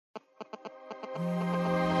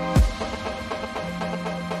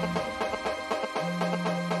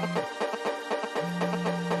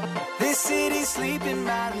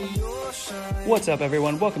What's up,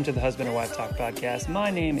 everyone? Welcome to the Husband or Wife Talk podcast. My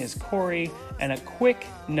name is Corey, and a quick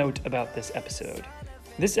note about this episode.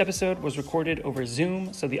 This episode was recorded over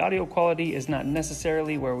Zoom, so the audio quality is not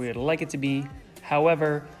necessarily where we would like it to be.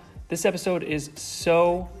 However, this episode is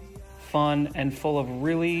so fun and full of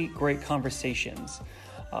really great conversations.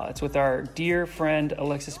 It's with our dear friend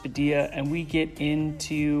Alexis Padilla, and we get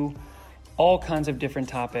into all kinds of different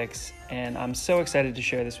topics, and I'm so excited to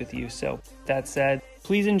share this with you. So that said,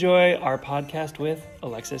 please enjoy our podcast with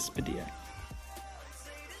Alexis Padilla.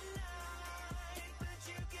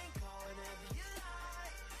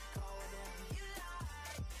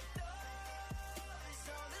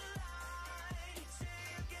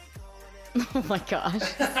 Oh my gosh.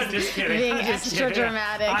 I'm just kidding. Being extra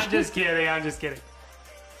dramatic. I'm just kidding.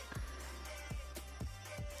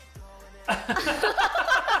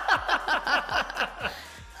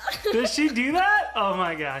 Does she do that? Oh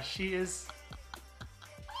my gosh, she is.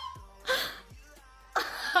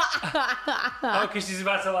 Oh, because she's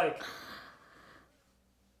about to like.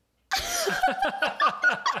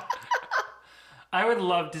 I would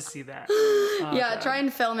love to see that. Oh, yeah, God. try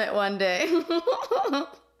and film it one day.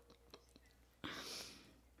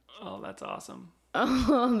 Oh, that's awesome.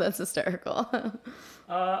 Oh, that's hysterical.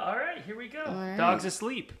 All right, here we go. right. Dog's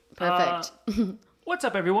asleep. Perfect. What's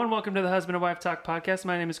up, everyone? Welcome to the Husband and Wife Talk podcast.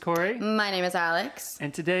 My name is Corey. My name is Alex.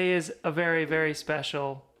 And today is a very, very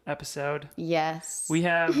special episode. Yes. We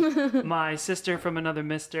have my sister from another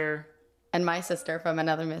mister, And my sister from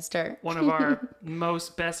another mister. one of our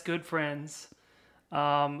most best good friends,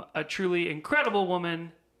 a truly incredible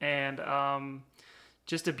woman, and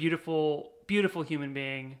just a beautiful, beautiful human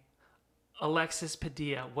being, Alexis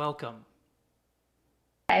Padilla. Welcome.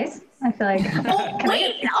 Guys, I feel like Oh,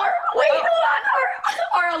 wait, hold on.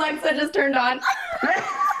 Our Alexa just turned on.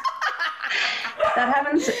 that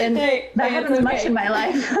happens much in my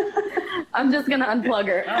life. I'm just going to unplug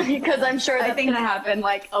her because I'm sure that's going to happen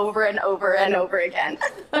like over and over and over again.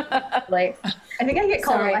 Like, I think I get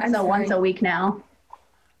called Sorry, I'm Alexa sorry. once a week now.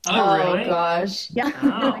 Oh, really? Gosh. Yeah,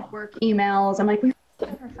 Oh. like work emails. I'm like, we've been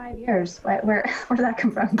together for 5 years. Where did that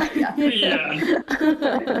come from? Yeah.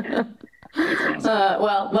 Yeah.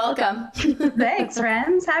 Well, welcome. Thanks,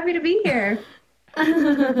 friends. Happy to be here.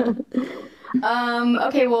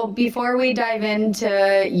 Okay, well, before we dive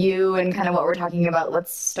into you and kind of what we're talking about,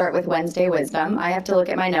 let's start with Wednesday Wisdom. I have to look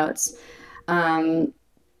at my notes.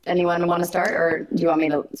 Anyone want to start, or do you want me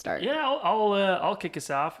to start? Yeah, I'll kick us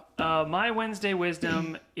off. My Wednesday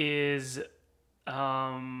wisdom is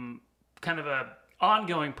kind of a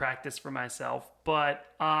ongoing practice for myself, but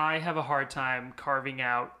I have a hard time carving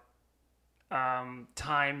out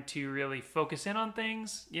time to really focus in on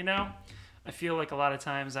things. You know, I feel like a lot of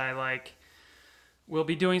times I will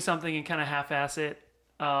be doing something and kind of half-ass it,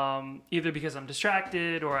 either because I'm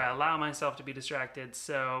distracted or I allow myself to be distracted.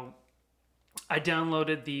 So I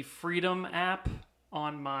downloaded the Freedom app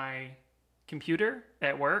on my computer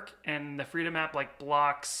at work, and the Freedom app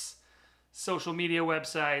blocks social media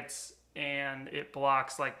websites, and it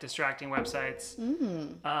blocks distracting websites,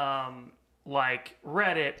 like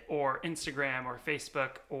Reddit or Instagram or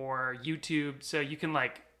Facebook or YouTube. So you can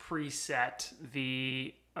preset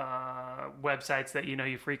the websites that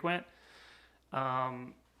you frequent.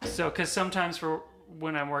 So because sometimes for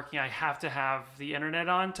when I'm working, I have to have the internet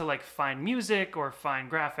on to find music or find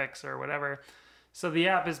graphics or whatever. So the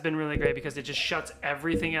app has been really great because it just shuts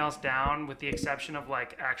everything else down with the exception of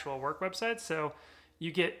actual work websites. So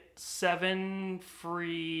you get 7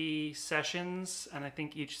 free sessions, and I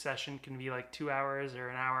think each session can be 2 hours or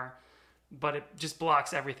an hour, but it just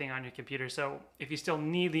blocks everything on your computer. So if you still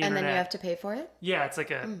need the internet, And then you have to pay for it? yeah, it's it's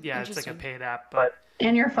a interesting. paid app, but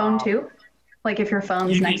And your phone too? Like if your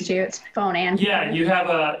phone's You next can- to you, it's phone and yeah, you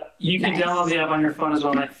can Nice. download the app on your phone as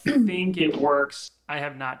well. And I think it works. I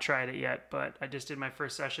have not tried it yet, but I just did my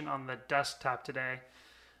first session on the desktop today,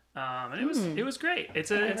 and it was great.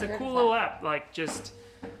 It's a cool little app. Just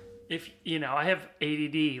if I have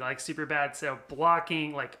ADD super bad, so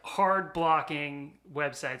blocking hard blocking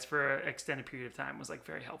websites for an extended period of time was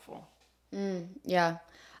very helpful. Yeah.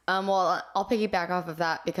 Well, I'll piggyback off of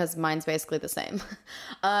that because mine's basically the same.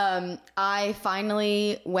 I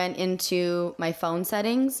finally went into my phone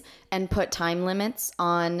settings and put time limits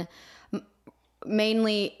on.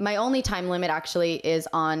 Mainly, my only time limit actually is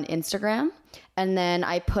on Instagram, and then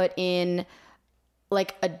I put in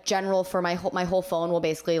a general for my whole phone will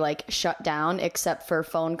basically shut down except for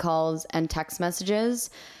phone calls and text messages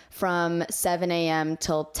from 7 a.m.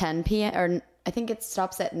 till 10 p.m. or I think it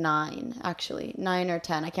stops at 9, actually, 9 or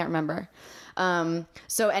 10. I can't remember.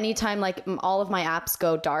 So anytime, like, all of my apps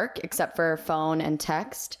go dark except for phone and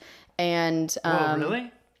text. And Whoa,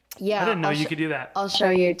 really? Yeah, I didn't know you could do that. I'll show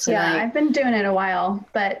you tonight. Yeah, I've been doing it a while,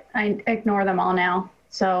 but I ignore them all now.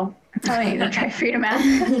 So I probably need to try Freedom app.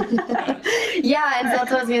 Yeah, and so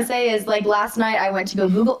that's what I was gonna say is, like, last night I went to go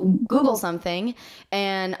Google something,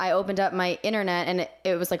 and I opened up my internet, and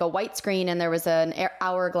it was like a white screen, and there was an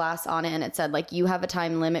hourglass on it, and it said, like, you have a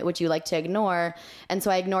time limit, would you like to ignore? And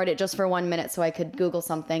so I ignored it just for 1 minute so I could Google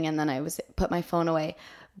something, and then I put my phone away.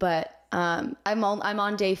 But I'm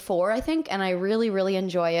on day 4, I think, and I really, really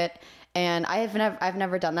enjoy it. And I've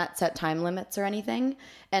never done that, set time limits or anything.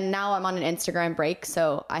 And now I'm on an Instagram break,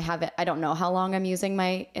 so I don't know how long I'm using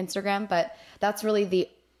my Instagram, but that's really the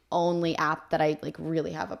only app that I, like,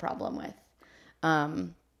 really have a problem with.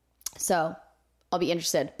 So I'll be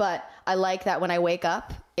interested. But I like that when I wake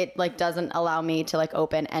up, it, like, doesn't allow me to, like,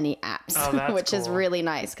 open any apps, which is really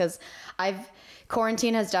nice, because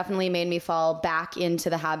quarantine has definitely made me fall back into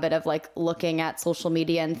the habit of, like, looking at social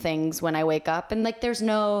media and things when I wake up. And, like, there's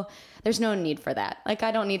no need for that. Like,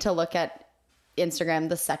 I don't need to look at Instagram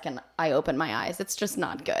the second I open my eyes. It's just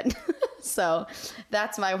not good. So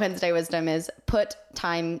that's my Wednesday wisdom, is put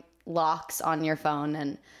time locks on your phone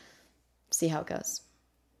and see how it goes.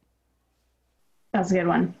 That's a good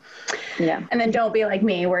one. Yeah. And then don't be like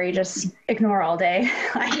me where you just ignore all day.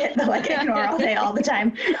 I get the, like, ignore all day all the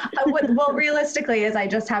time. Well, realistically is I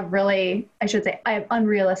have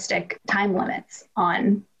unrealistic time limits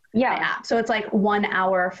on my app. So it's like 1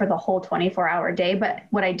 hour for the whole 24-hour day. But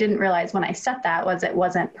what I didn't realize when I set that was it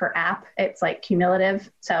wasn't per app. It's, like,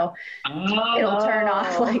 cumulative. So it'll turn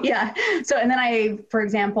off, like, yeah. So, and then for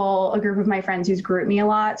example, a group of my friends use GroupMe a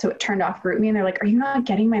lot. So it turned off GroupMe, and they're like, are you not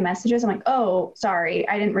getting my messages? I'm like, oh, sorry.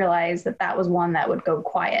 I didn't realize that was one that would go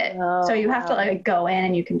quiet. So you have to, like, go in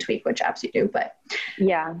and you can tweak which apps you do. But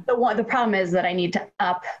yeah, the problem is that I need to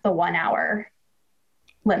up the 1 hour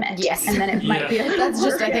limit. Yes. And then it might be that's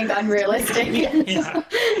just, I think, unrealistic.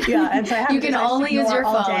 Yeah. And so you can only use your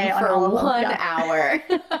phone for 1 hour.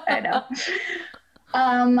 I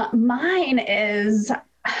know. Mine is,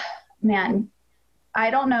 man,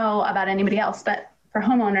 I don't know about anybody else, but for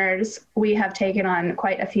homeowners, we have taken on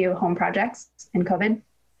quite a few home projects in COVID,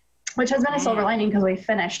 which has been a silver lining because we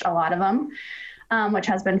finished a lot of them, which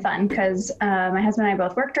has been fun because my husband and I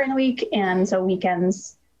both work during the week. And so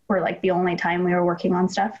weekends were, like, the only time we were working on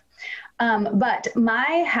stuff. But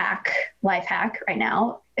my life hack right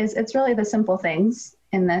now is it's really the simple things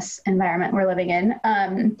in this environment we're living in.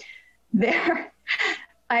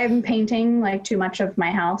 I'm painting, like, too much of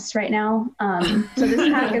my house right now. So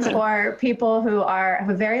this hack is for people who have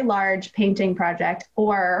a very large painting project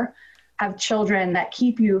or have children that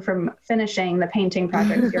keep you from finishing the painting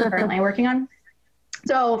project you're currently working on.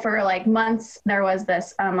 So for, like, months, there was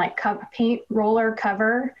this paint roller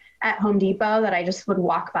cover at Home Depot that I just would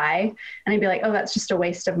walk by and I'd be like, oh, that's just a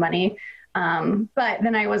waste of money. But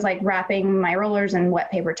then I was, like, wrapping my rollers in wet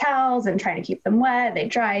paper towels and trying to keep them wet. They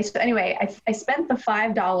dry. So anyway, I spent the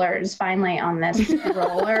 $5 finally on this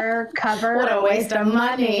roller cover. What a waste of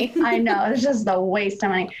money. I know, it's just a waste of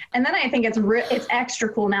money. And then I think it's extra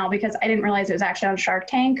cool now because I didn't realize it was actually on Shark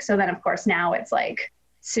Tank. So then, of course, now it's, like,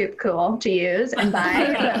 super cool to use and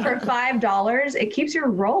buy. But for $5, it keeps your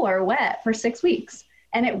roller wet for 6 weeks.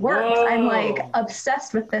 And it works. Whoa. I'm, like,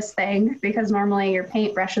 obsessed with this thing because normally your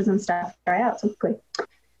paint brushes and stuff dry out so quickly.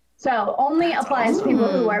 So only applies to people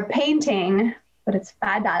who are painting, but it's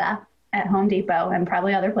 $5 at Home Depot and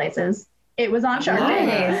probably other places. It was on Shark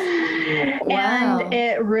Tank. Wow. And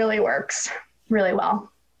it really works really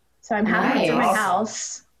well. So I'm happy it's in my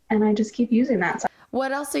house and I just keep using that. So,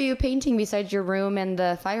 what else are you painting besides your room and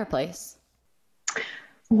the fireplace?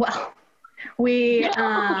 well, we, you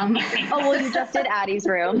just did Addie's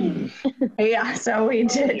room. Yeah, so we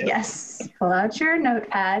did, yes. Pull out your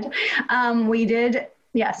notepad. We did,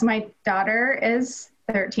 yes, my daughter is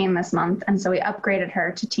 13 this month, and so we upgraded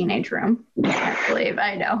her to teenage room. I can't believe,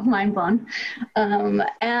 I know, mind blown.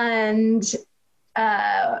 And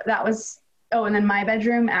that was, and then my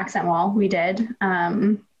bedroom, accent wall, we did.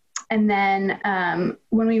 And then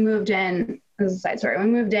when we moved in, this is a side story,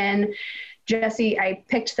 when we moved in, I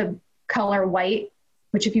picked the color white,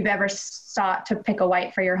 which if you've ever sought to pick a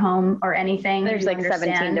white for your home or anything, there's like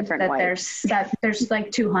 17 different whites. There's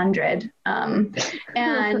like 200.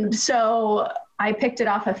 And so I picked it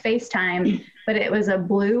off of FaceTime, but it was a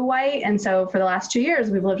blue white. And so for the last 2 years,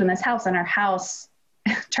 we've lived in this house and our house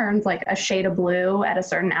turns like a shade of blue at a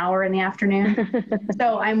certain hour in the afternoon.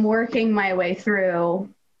 So I'm working my way through,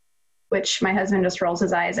 which my husband just rolls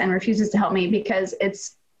his eyes and refuses to help me because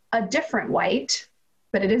it's a different white,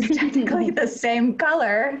 but it is technically the same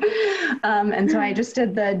color. And so I just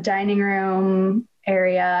did the dining room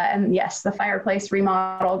area, and yes, the fireplace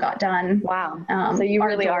remodel got done. Wow. So you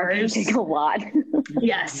really are painting a lot.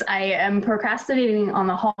 Yes, I am procrastinating on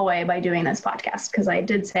the hallway by doing this podcast, because I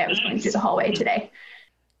did say I was going to do the hallway today.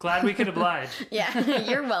 Glad we could oblige. Yeah,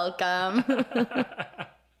 you're welcome.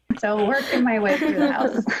 So working my way through the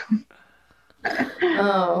house.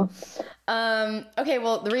 Okay,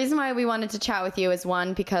 well, the reason why we wanted to chat with you is,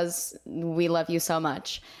 one, because we love you so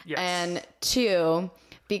much. Yes. And two,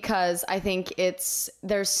 because I think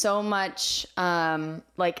there's so much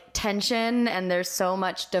like tension, and there's so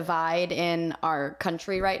much divide in our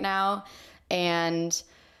country right now. And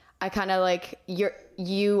I kind of like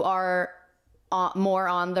you are more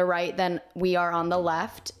on the right than we are on the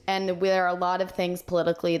left. And there are a lot of things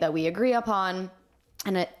politically that we agree upon.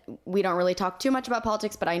 And we don't really talk too much about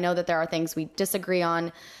politics, but I know that there are things we disagree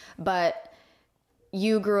on. But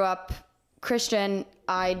you grew up Christian.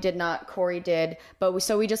 I did not. Corey did.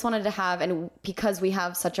 So we just wanted to have, and because we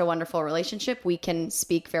have such a wonderful relationship, we can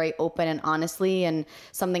speak very open and honestly. And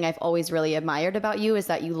something I've always really admired about you is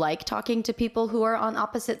that you like talking to people who are on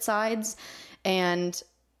opposite sides. And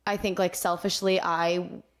I think, like, selfishly, I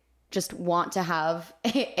just want to have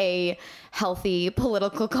a healthy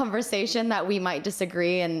political conversation that we might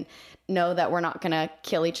disagree and know that we're not going to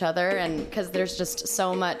kill each other. And because there's just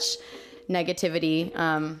so much negativity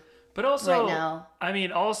but also right now. I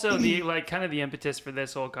mean, also the like kind of the impetus for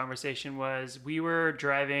this whole conversation was we were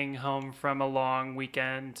driving home from a long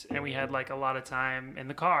weekend, and we had like a lot of time in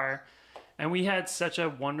the car, and we had such a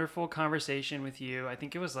wonderful conversation with you. I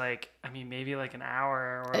think it was like, I mean, maybe like an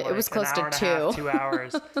hour, or like it was close an hour to and a half, 2 2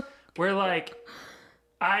 hours. Where like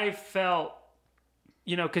I felt,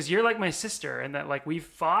 you know, because you're like my sister, and that like we've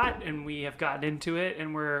fought and we have gotten into it,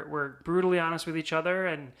 and we're brutally honest with each other,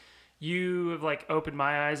 and you have like opened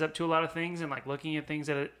my eyes up to a lot of things, and like looking at things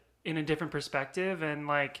in a different perspective. And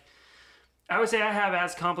like I would say I have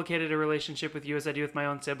as complicated a relationship with you as I do with my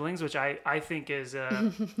own siblings, which I think is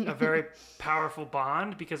a very powerful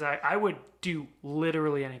bond, because I would do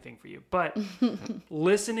literally anything for you. But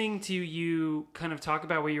listening to you kind of talk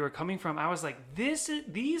about where you were coming from, I was like, these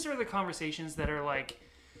are the conversations that are like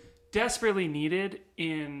desperately needed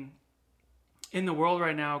in the world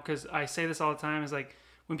right now. Because I say this all the time, is like,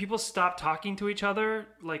 when people stop talking to each other,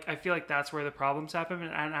 like, I feel like that's where the problems happen.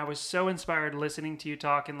 And I was so inspired listening to you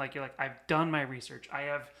talk, and like, you're like, I've done my research. I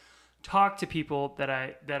have talked to people that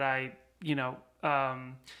I you know,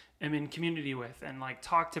 am in community with, and like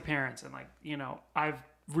talk to parents, and like, you know, I've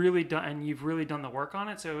really done, and you've really done the work on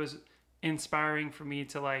it. So it was inspiring for me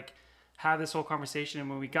to like have this whole conversation. And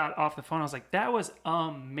when we got off the phone, I was like, that was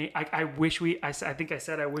amazing. I wish we had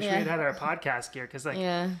our podcast here, because like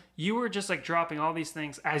you were just like dropping all these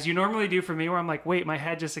things as you normally do for me, where I'm like, wait, my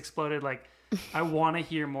head just exploded. Like I want to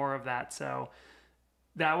hear more of that. So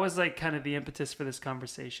that was like kind of the impetus for this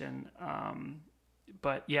conversation.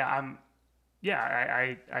 But yeah, I'm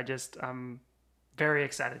very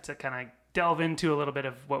excited to kind of delve into a little bit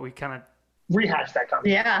of what we kind of rehash that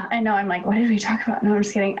conversation. Yeah, I know. I'm like, what did we talk about? No, I'm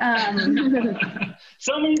just kidding.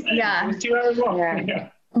 So many things. Yeah. It was 2 hours long. Yeah.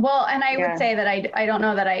 Well, and I would say that I don't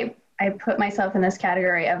know that I put myself in this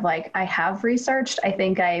category of like, I have researched. I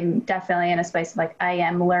think I'm definitely in a space of like, I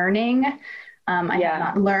am learning. I have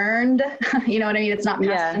not learned, you know what I mean? It's not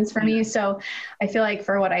past tense for me. So I feel like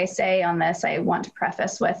for what I say on this, I want to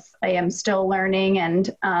preface with, I am still learning.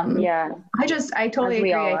 And I totally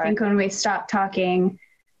agree. I think when we stop talking,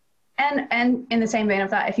 and in the same vein of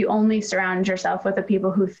that, if you only surround yourself with the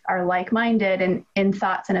people who are like-minded and in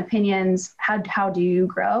thoughts and opinions, how do you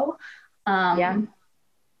grow? And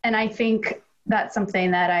I think that's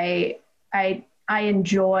something that I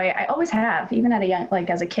enjoy. I always have, even at a young, like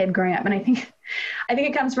as a kid growing up. And I think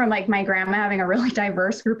it comes from like my grandma having a really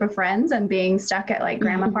diverse group of friends and being stuck at like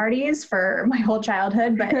grandma parties for my whole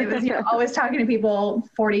childhood. But it was, you know, always talking to people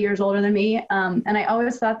 40 years older than me. And I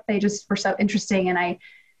always thought they just were so interesting. And I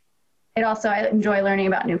enjoy learning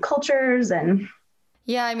about new cultures. And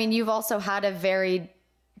I mean, you've also had a very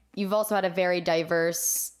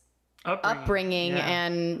diverse upbringing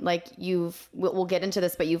and like we'll get into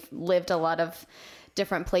this, but you've lived a lot of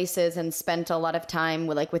different places and spent a lot of time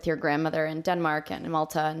with your grandmother in Denmark and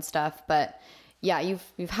Malta and stuff. But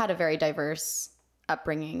you've had a very diverse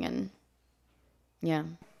upbringing, and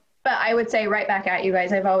But I would say right back at you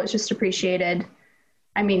guys, I've always just appreciated,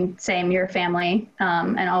 I mean, same, your family,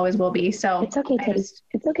 and always will be. So it's okay.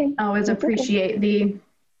 It's okay. I always appreciate the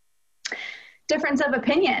difference of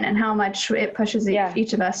opinion and how much it pushes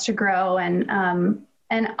each of us to grow. And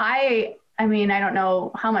I I mean, I don't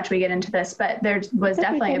know how much we get into this, but there was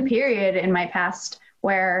definitely a period in my past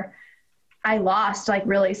where I lost like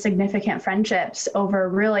really significant friendships over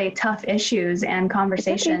really tough issues and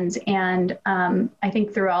conversations. And I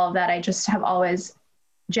think through all of that, I just have always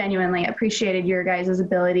genuinely appreciated your guys'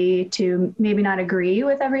 ability to maybe not agree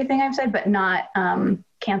with everything I've said, but not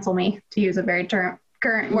cancel me, to use a very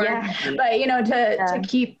current word, but you know, to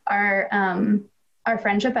keep our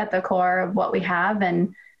friendship at the core of what we have,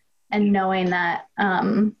 and knowing that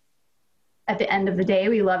at the end of the day,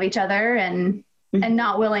 we love each other, and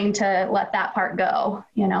not willing to let that part go,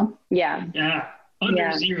 you know? Yeah.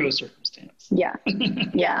 Under zero circumstance. Yeah.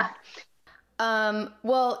 Yeah.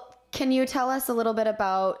 Well, can you tell us a little bit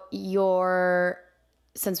about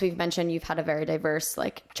since we've mentioned you've had a very diverse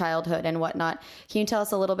like childhood and whatnot, can you tell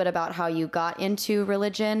us a little bit about how you got into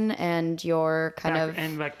religion and your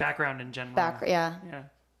and like background in general? Yeah.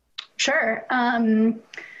 Sure.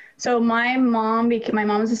 So my mom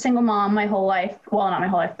was a single mom my whole life. Well, not my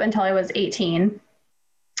whole life, but until I was 18.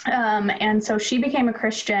 And so she became a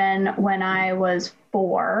Christian when I was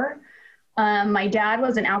 4. My dad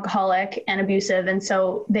was an alcoholic and abusive. And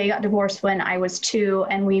so they got divorced when I was 2,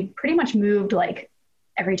 and we pretty much moved like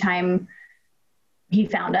every time he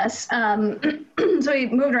found us. So we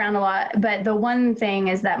moved around a lot, but the one thing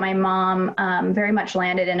is that my mom very much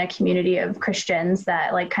landed in a community of Christians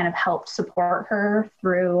that like kind of helped support her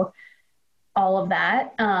through all of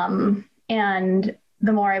that. And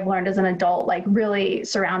the more I've learned as an adult, like really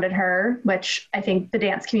surrounded her, which I think the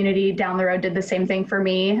dance community down the road did the same thing for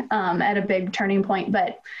me at a big turning point.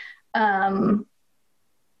 But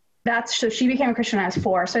so she became a Christian when I was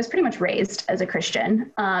 4. So I was pretty much raised as a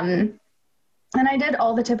Christian. And I did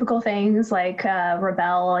all the typical things like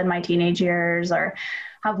rebel in my teenage years, or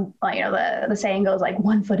have, you know, the saying goes like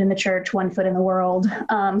 1 foot in the church, 1 foot in the world.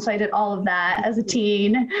 So I did all of that as a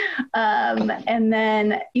teen. And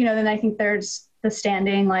then, you know, then I think there's the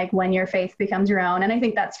standing, like when your faith becomes your own. And I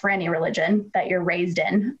think that's for any religion that you're raised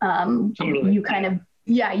in. Totally. You kind of,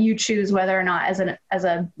 you choose whether or not as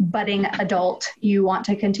a budding adult, you want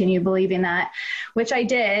to continue believing that, which I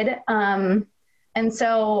did. And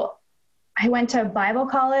so I went to Bible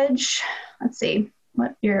college, let's see,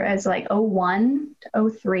 what year, as like 01 to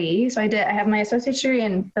 03. So I have my associate's degree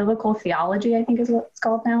in biblical theology, I think is what it's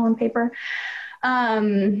called now on paper.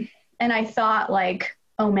 And I thought like,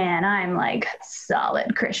 oh man, I'm like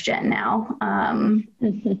solid Christian now.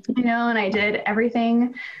 You know, and I did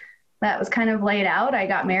everything that was kind of laid out. I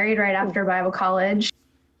got married right after Bible college.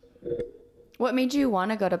 What made you want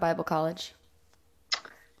to go to Bible college?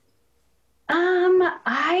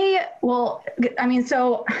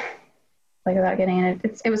 So like without getting in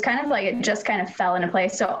it, it was kind of like, it just kind of fell into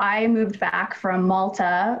place. So I moved back from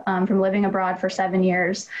Malta, from living abroad for 7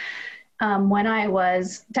 years, when I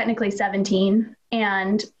was technically 17,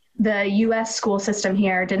 and the US school system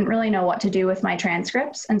here didn't really know what to do with my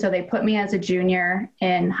transcripts. And so they put me as a junior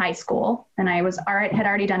in high school, and I had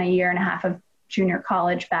already done 1.5 years of junior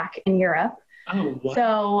college back in Europe. Oh, wow.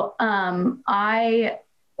 So I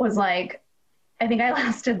was like, I think I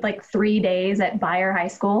lasted like 3 days at Bayer High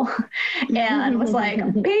School and was like,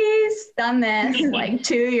 peace, done this like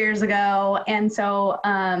 2 years ago. And so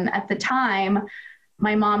at the time,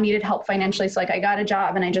 my mom needed help financially. So like I got a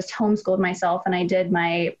job and I just homeschooled myself, and I did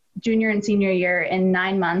my junior and senior year in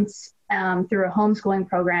 9 months through a homeschooling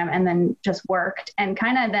program, and then just worked. And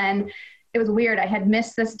kind of then it was weird. I had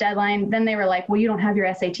missed this deadline. Then they were like, well, you don't have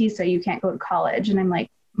your SAT, so you can't go to college. And I'm like,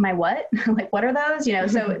 my what? Like, what are those? You know,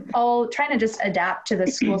 so all trying to just adapt to the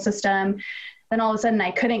school system. Then all of a sudden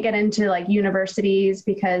I couldn't get into like universities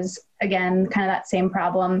because, again, kind of that same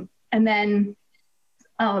problem. And then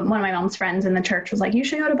one of my mom's friends in the church was like, you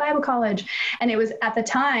should go to Bible college. And it was at the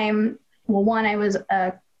time, well, one, I was,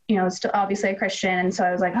 still obviously a Christian. And so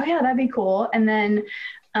I was like, oh yeah, that'd be cool. And then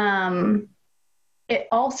it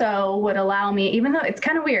also would allow me, even though it's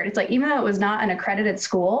kind of weird, it's like, even though it was not an accredited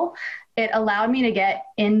school, it allowed me to get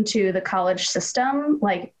into the college system,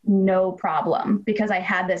 like no problem, because I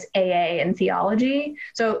had this AA in theology.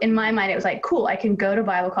 So in my mind, it was like, cool, I can go to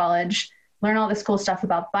Bible college, learn all this cool stuff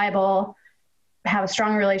about the Bible, have a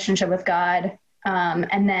strong relationship with God,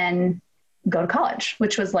 and then go to college,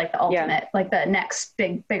 which was like the ultimate, like the next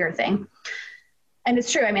bigger thing. And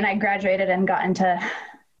it's true. I mean, I graduated and got into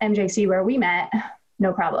MJC where we met,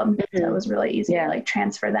 no problem. Mm-hmm. So it was really easy to like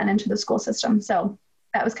transfer then into the school system. So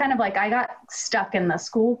that was kind of like, I got stuck in the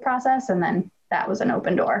school process, and then that was an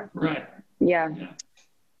open door. Right. Yeah.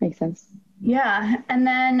 Makes sense. Yeah. And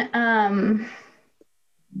then,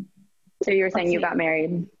 so you were saying you got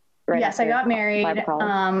married, right? Yes, I got married,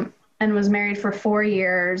 and was married for 4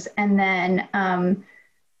 years. And then,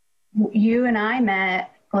 you and I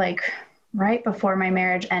met like right before my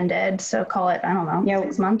marriage ended. So call it, I don't know,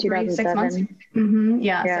 6 months, 6 months.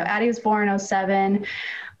 Yeah. So Addie was born in 07.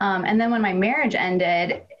 And then when my marriage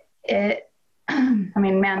ended, I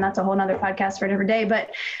mean, man, that's a whole nother podcast for a different day.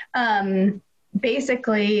 But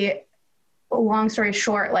basically, long story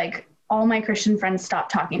short, like all my Christian friends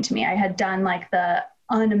stopped talking to me. I had done like the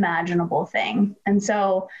unimaginable thing. And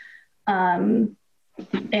so in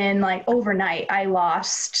like overnight, I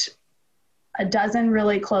lost a dozen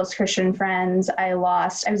really close Christian friends. I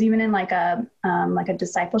was even in like a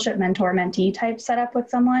discipleship mentor mentee type setup with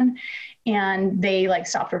someone, and they like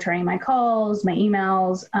stopped returning my calls, my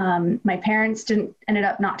emails. My parents ended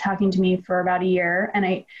up not talking to me for about a year.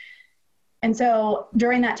 And so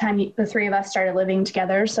during that time, the three of us started living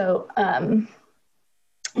together. So,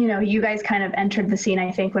 you guys kind of entered the scene,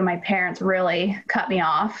 I think, when my parents really cut me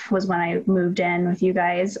off was when I moved in with you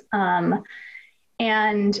guys.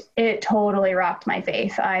 And it totally rocked my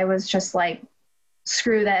faith. I was just like,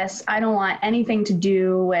 screw this. I don't want anything to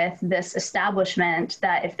do with this establishment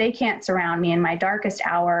that if they can't surround me in my darkest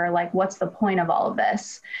hour, like what's the point of all of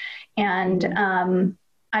this? And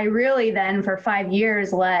I really then for 5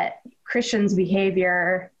 years let Christians'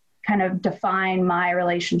 behavior kind of define my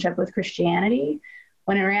relationship with Christianity,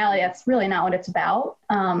 when in reality, that's really not what it's about.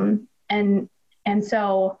 And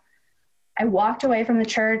so I walked away from the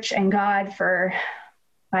church and God for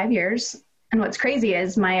 5 years. And what's crazy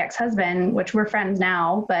is my ex-husband, which we're friends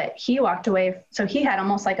now, but he walked away. So he had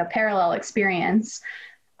almost like a parallel experience.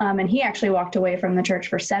 And he actually walked away from the church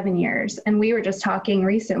for 7 years. And we were just talking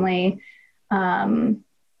recently, talking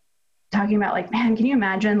about like, man, can you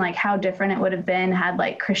imagine like how different it would have been had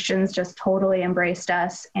like Christians just totally embraced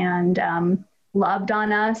us and loved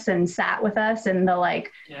on us and sat with us and the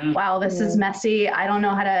like, wow, this is messy. I don't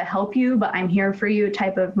know how to help you, but I'm here for you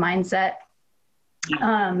type of mindset.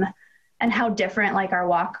 And how different like our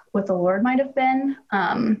walk with the Lord might have been.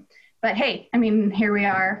 But hey, I mean, here we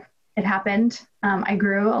are. It happened. I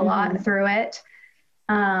grew a lot through it.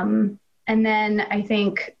 And then I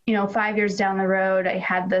think, 5 years down the road, I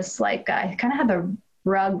had this like, I kind of had the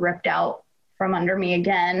rug ripped out from under me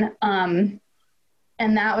again. And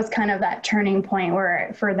that was kind of that turning point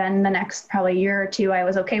where for then the next probably year or two, I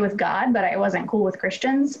was okay with God, but I wasn't cool with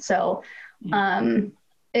Christians. So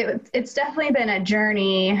it's definitely been a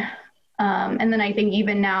journey. And then I think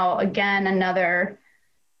even now, again, another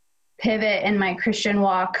pivot in my Christian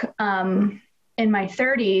walk in my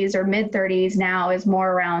 30s or mid 30s now is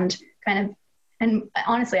more around kind of, and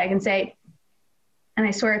honestly, I can say, and I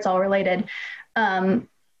swear it's all related.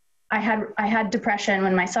 I had depression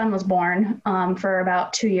when my son was born for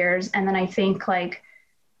about 2 years. And then I think like,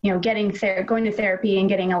 going to therapy and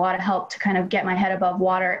getting a lot of help to kind of get my head above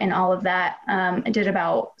water and all of that. I did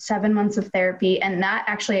about 7 months of therapy, and that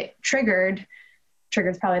actually triggered's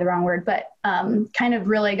probably the wrong word, but kind of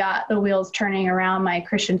really got the wheels turning around my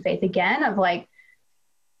Christian faith again of like,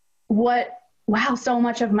 so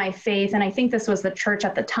much of my faith, and I think this was the church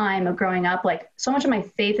at the time of growing up, like so much of my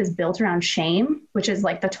faith is built around shame, which is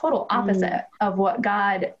like the total opposite of what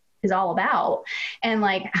God is all about. And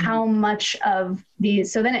like how much of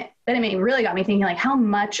these, so then it really got me thinking like how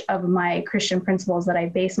much of my Christian principles that I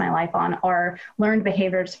base my life on are learned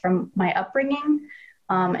behaviors from my upbringing.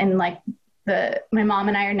 And like my mom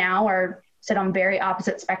and I sit on very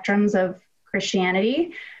opposite spectrums of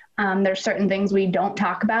Christianity. There's certain things we don't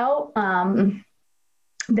talk about.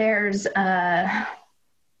 There's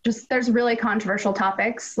really controversial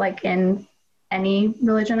topics like in any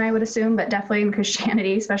religion, I would assume, but definitely in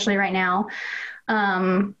Christianity, especially right now.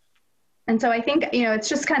 And so I think, it's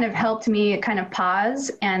just kind of helped me kind of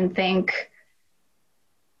pause and think,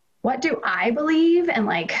 what do I believe? And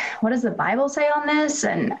like, what does the Bible say on this?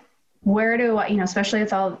 And where do I, especially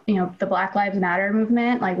with all, the Black Lives Matter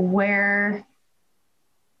movement, like what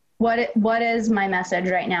is my message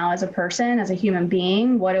right now as a person, as a human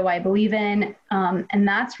being? What do I believe in? And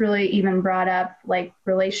that's really even brought up like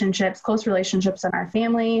close relationships in our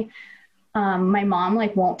family. My mom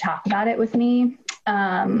like won't talk about it with me.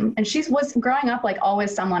 And was growing up like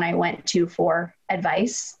always someone I went to for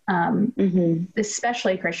advice,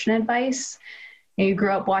 especially Christian advice. You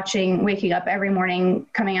grew up waking up every morning,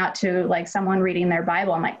 coming out to like someone reading their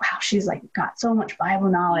Bible. I'm like, wow, she's like got so much Bible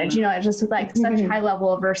knowledge, it's just like such high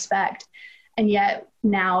level of respect. And yet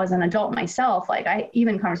now as an adult myself, like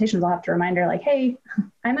even conversations, I'll have to remind her like, hey,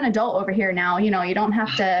 I'm an adult over here now, you don't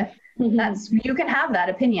have to, you can have that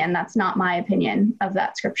opinion. That's not my opinion of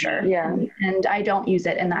that scripture. Yeah. And I don't use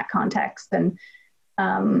it in that context. And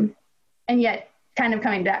yet kind of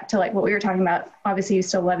coming back to like what we were talking about, obviously you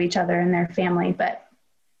still love each other and their family, but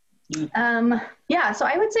Yeah, so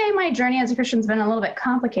I would say my journey as a Christian has been a little bit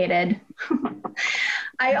complicated.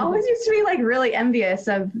 I always used to be like really envious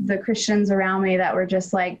of the Christians around me that were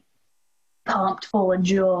just like pumped full of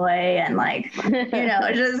joy and like,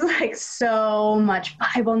 just like so much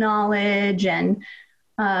Bible knowledge. And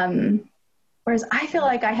whereas I feel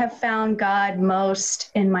like I have found God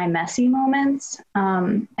most in my messy moments.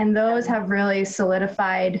 And those have really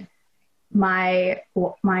solidified my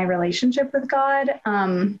relationship with God.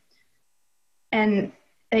 And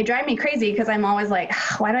they drive me crazy because I'm always like,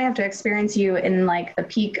 why do I have to experience you in like the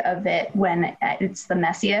peak of it when it's the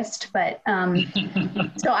messiest? But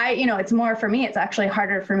so it's more for me, it's actually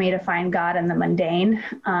harder for me to find God in the mundane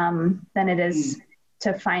than it is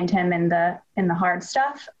to find him in the hard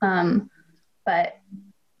stuff. But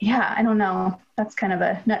yeah, I don't know. That's kind of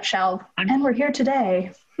a nutshell. And we're here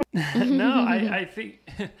today. No, I think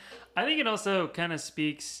it also kind of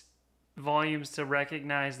speaks volumes to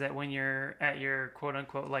recognize that when you're at your quote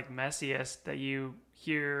unquote like messiest, that you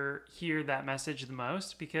hear that message the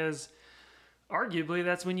most, because arguably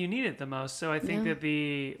that's when you need it the most. So I think that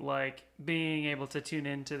the like being able to tune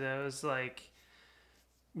into those like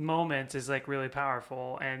moments is like really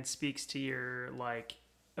powerful and speaks to your like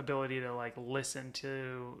ability to like listen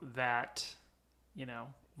to that,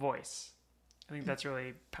 voice. I think that's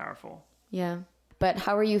really powerful. Yeah. But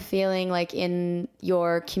how are you feeling like in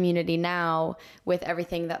your community now with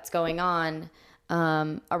everything that's going on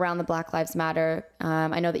around the Black Lives Matter?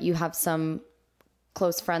 I know that you have some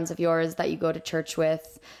close friends of yours that you go to church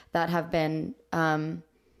with that have been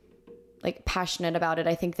like passionate about it.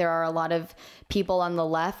 I think there are a lot of people on the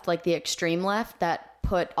left, like the extreme left, that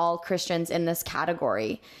put all Christians in this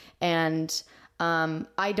category. And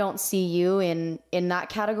I don't see you in that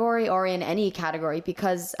category or in any category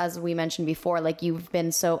because, as we mentioned before, like you've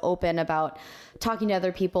been so open about talking to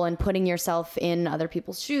other people and putting yourself in other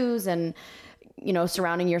people's shoes and,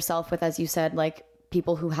 surrounding yourself with, as you said, like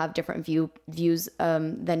people who have different views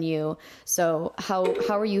than you. So how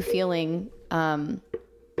are you feeling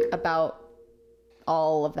about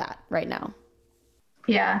all of that right now?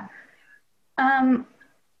 Yeah.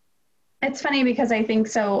 It's funny because I think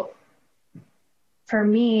so. For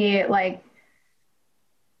me, like,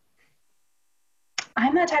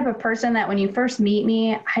 I'm that type of person that when you first meet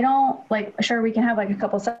me, I don't like, sure, we can have like a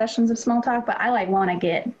couple sessions of small talk, but I like want to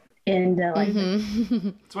get into like.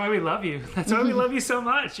 That's why we love you. That's why we love you so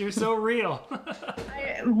much. You're so real.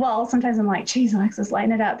 Well, sometimes I'm like, geez, Alexis,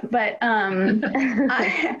 lighten it up. But I'm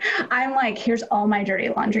like, here's all my dirty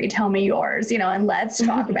laundry. Tell me yours, and let's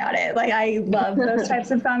talk about it. Like, I love those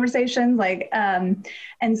types of conversations. Like,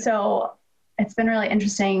 and so it's been really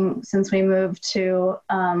interesting since we moved to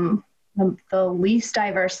the least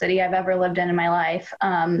diverse city I've ever lived in my life.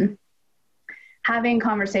 Having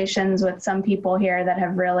conversations with some people here that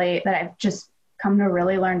I've just come to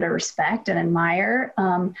really learn to respect and admire.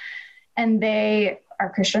 And they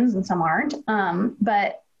are Christians and some aren't.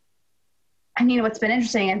 But I mean, what's been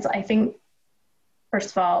interesting is I think,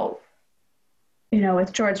 first of all,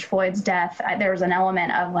 with George Floyd's death, there was an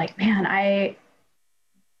element of like, man, I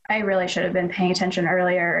really should have been paying attention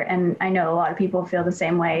earlier. And I know a lot of people feel the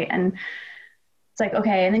same way. And it's like,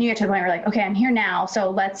 okay. And then you get to the point where like, okay, I'm here now. So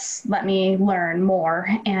let me learn more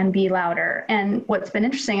and be louder. And what's been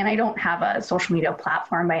interesting, and I don't have a social media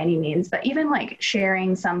platform by any means, but even like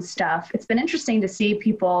sharing some stuff, it's been interesting to see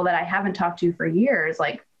people that I haven't talked to for years,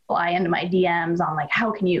 like fly into my DMs on like,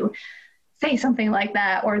 how can you say something like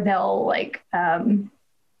that? Or they'll like,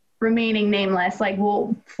 remaining nameless, like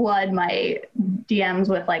will flood my DMs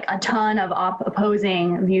with like a ton of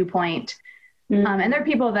opposing viewpoint. And they're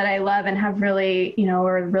people that I love and have really,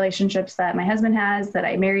 or relationships that my husband has that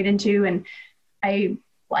I married into. And I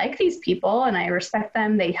like these people and I respect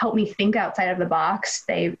them. They help me think outside of the box.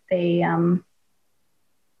 They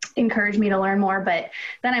encourage me to learn more. But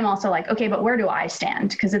then I'm also like, okay, but where do I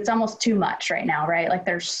stand? Because it's almost too much right now, right? Like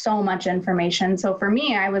there's so much information. So for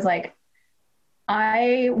me, I was like,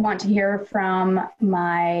 I want to hear from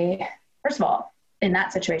first of all, in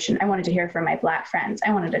that situation, I wanted to hear from my Black friends.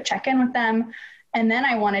 I wanted to check in with them. And then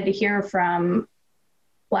I wanted to hear from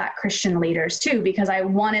Black Christian leaders too, because I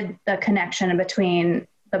wanted the connection between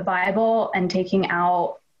the Bible and taking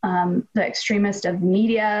out the extremist of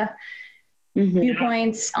media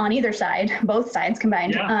viewpoints on either side, both sides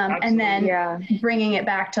combined. And then bringing it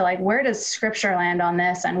back to like, where does scripture land on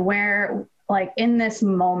this? And where, like in this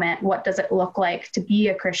moment, what does it look like to be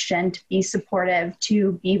a Christian, to be supportive,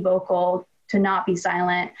 to be vocal, to not be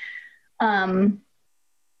silent? And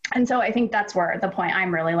so I think that's where the point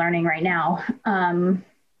I'm really learning right now.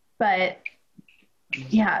 But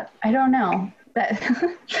yeah, I don't know. That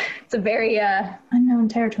it's a very unknown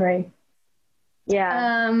territory.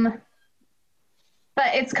 Yeah.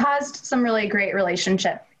 But it's caused some really great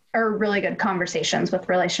really good conversations with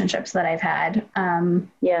relationships that I've had.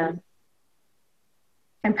 Yeah.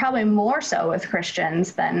 And probably more so with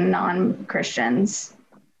Christians than non-Christians.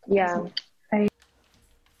 Yeah.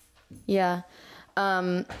 Yeah.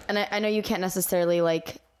 And I know you can't necessarily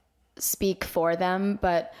like speak for them,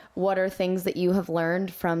 but what are things that you have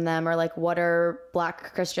learned from them, or like what are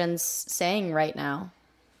Black Christians saying right now?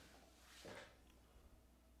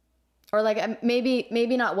 Or like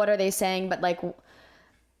maybe not what are they saying, but like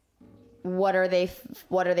what are they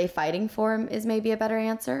fighting for is maybe a better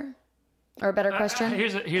answer or a better question.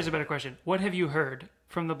 Here's a better question. What have you heard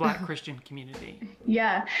from the Black Christian community?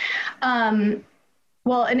 Yeah.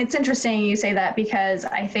 Well, and it's interesting you say that, because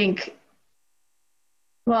I think,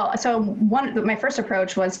 so my first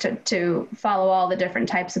approach was to follow all the different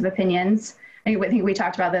types of opinions. I think we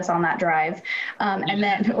talked about this on that drive. And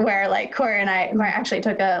then where like Corey and I actually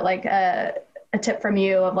took a tip from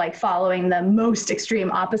you of like following the most extreme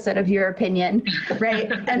opposite of your opinion. Right.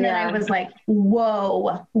 And then I was like,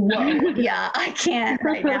 whoa. Yeah, I can't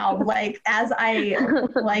right now. Like, as I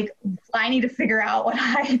need to figure out what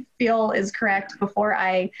I feel is correct before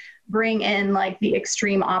I bring in like the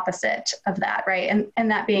extreme opposite of that. Right.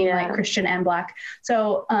 And that being like Christian and Black.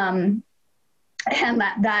 So, and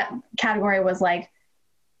that category was like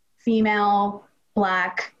female,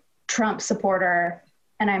 Black, Trump supporter.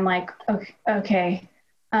 And I'm like, okay,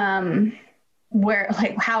 where,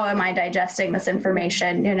 like, how am I digesting this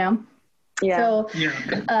information, you know? Yeah. So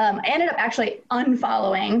I ended up actually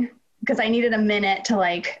unfollowing because I needed a minute to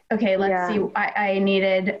like, okay, let's see. I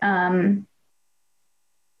needed,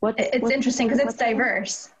 it's interesting because it's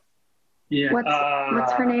diverse. Yeah.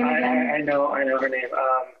 What's her name again? I know her name.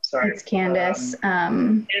 Sorry. It's Candace.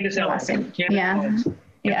 Candace Owens.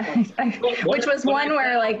 Yeah. Which was one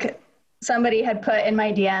where like somebody had put in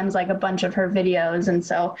my DMs like a bunch of her videos, and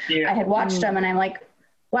so I had watched them, and I'm like,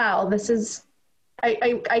 wow, this is.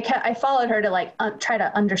 I followed her to like try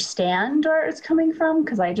to understand where it's coming from,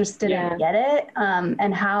 because I just didn't get it,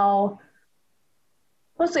 and how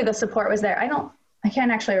mostly the support was there. I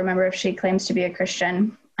can't actually remember if she claims to be a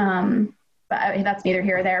Christian, but that's neither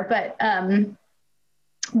here or there. But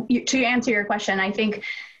to answer your question, I think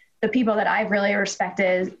the people that I've really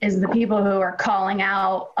respected is the people who are calling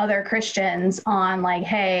out other Christians on like,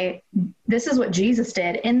 hey, this is what Jesus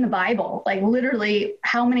did in the Bible. Like, literally,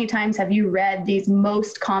 how many times have you read these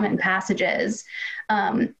most common passages?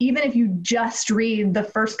 Even if you just read the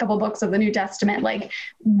first couple books of the New Testament, like,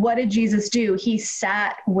 what did Jesus do? He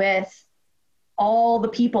sat with all the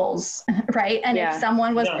peoples, right? And if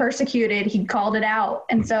someone was persecuted, he called it out.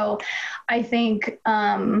 And so I think,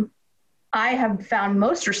 I have found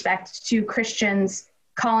most respect to Christians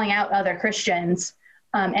calling out other Christians,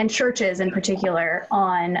 and churches in particular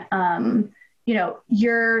on,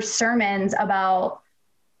 your sermons about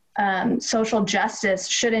social justice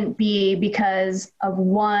shouldn't be because of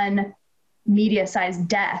one media-sized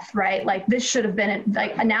death, right? Like, this should have been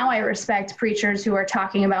like, now I respect preachers who are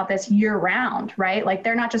talking about this year round, right? Like,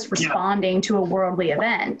 they're not just responding to a worldly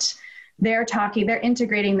event. They're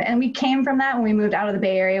integrating, and we came from that when we moved out of the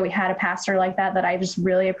Bay Area. We had a pastor like that I just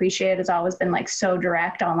really appreciate. Has always been like so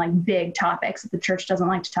direct on like big topics that the church doesn't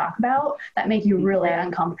like to talk about that make you really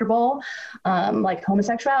uncomfortable, like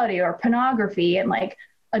homosexuality or pornography and like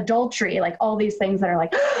adultery, like all these things that are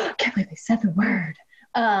like, I can't believe they said the word,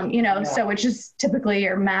 so which is typically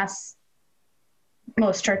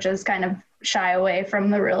most churches kind of shy away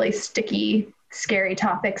from the really sticky, scary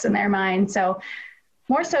topics in their mind. So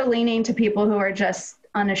more so leaning to people who are just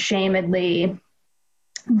unashamedly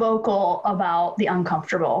vocal about the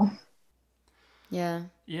uncomfortable. Yeah.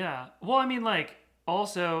 Yeah. Well, I mean, like,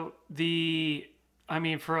 also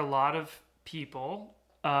for a lot of people,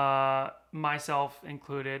 myself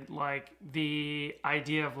included, like, the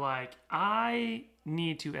idea of like, I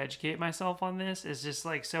need to educate myself on this is just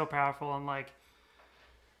like so powerful. And like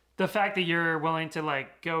the fact that you're willing to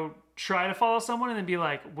like go try to follow someone and then be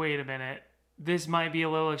like, wait a minute, this might be a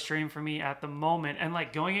little extreme for me at the moment, and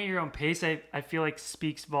like going at your own pace, I feel like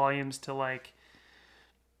speaks volumes to like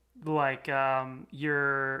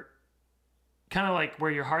your kind of like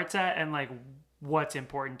where your heart's at and like what's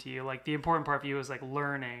important to you. Like, the important part for you is like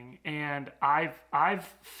learning, and I've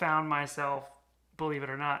found myself, believe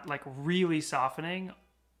it or not, like really softening,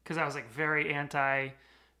 because I was like very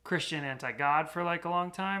anti-Christian, anti-God for like a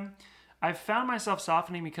long time. I've found myself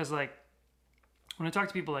softening because like when I talk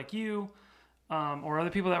to people like you, or other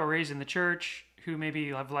people that were raised in the church who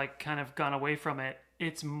maybe have like kind of gone away from it,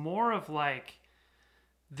 it's more of like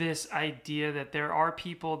this idea that there are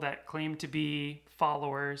people that claim to be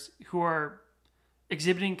followers who are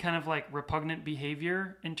exhibiting kind of like repugnant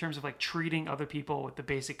behavior in terms of like treating other people with the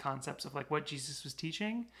basic concepts of like what Jesus was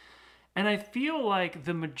teaching. And I feel like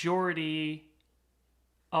the majority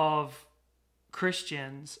of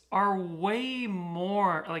Christians are way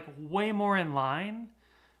more in line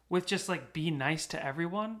with just like be nice to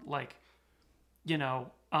everyone. Like, you know,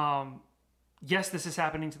 yes, this is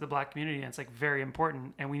happening to the Black community and it's like very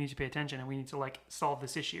important and we need to pay attention and we need to like solve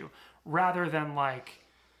this issue, rather than like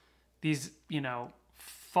these, you know,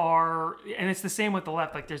 and it's the same with the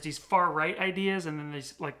left. Like there's these far right ideas and then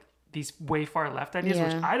there's like these way far left ideas,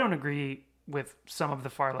 which I don't agree with some of the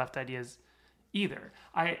far left ideas either.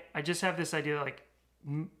 I just have this idea that like,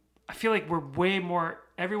 I feel like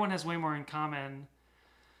everyone has way more in common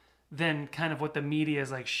than kind of what the media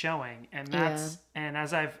is like showing. And that's, and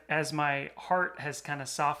as my heart has kind of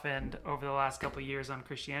softened over the last couple of years on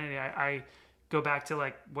Christianity, I go back to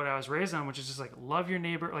like what I was raised on, which is just like love your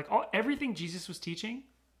neighbor. Like everything Jesus was teaching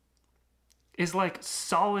is like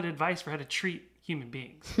solid advice for how to treat human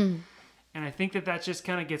beings. And I think that just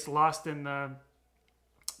kind of gets lost in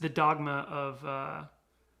the dogma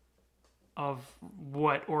of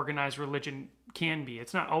what organized religion can be.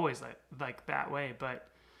 It's not always like that way, but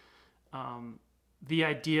the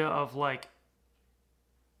idea of like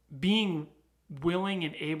being willing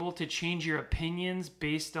and able to change your opinions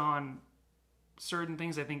based on certain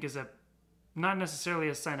things, I think is not necessarily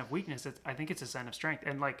a sign of weakness. I think it's a sign of strength.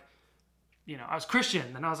 And like, you know, I was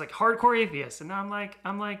Christian and I was like hardcore atheist, and now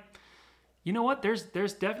I'm like, you know what? There's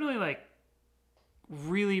definitely like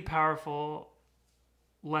really powerful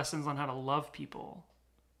lessons on how to love people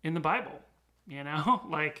in the Bible, you know,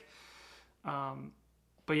 like,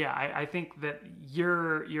 but yeah, I think that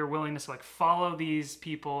your willingness to like follow these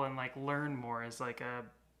people and like learn more is like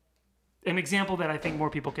an example that I think more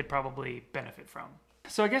people could probably benefit from.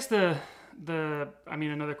 So I guess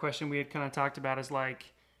another question we had kind of talked about is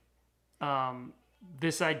like,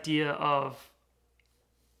 this idea of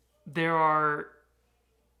there's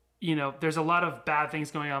a lot of bad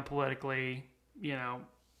things going on politically, you know,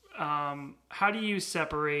 how do you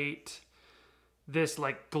separate this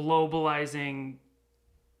like globalizing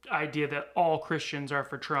idea that all Christians are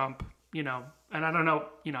for Trump, you know, and I don't know,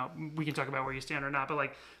 you know, we can talk about where you stand or not, but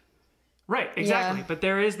like, right, exactly. Yeah. But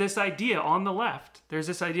there is this idea on the left. There's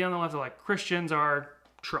this idea on the left that like Christians are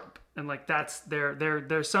Trump, and like that's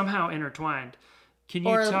they're somehow intertwined. Can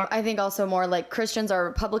you talk? I think also more like Christians are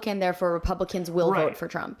Republican, therefore Republicans will vote for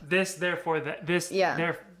Trump. This, therefore that. This,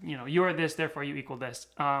 there. You know, you are this, therefore you equal this.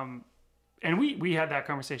 And we had that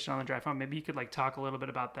conversation on the drive home. Maybe you could like talk a little bit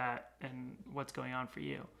about that and what's going on for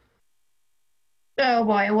you. Oh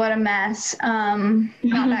boy, what a mess. Not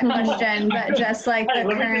that question, but just like the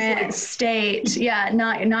current state. Yeah,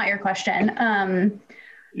 not your question. I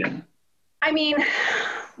mean,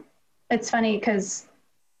 it's funny because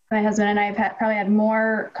my husband and I have probably had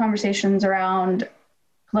more conversations around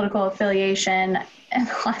political affiliation in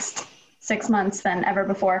the last 6 months than ever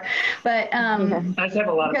before. But I have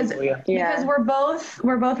a lot of people, because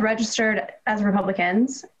we're both registered as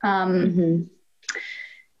Republicans, and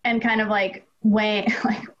kind of like wait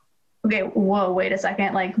a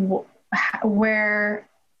second, like where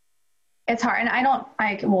it's hard. And I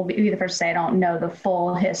will be the first to say I don't know the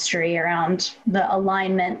full history around the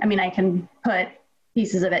alignment. I mean, I can put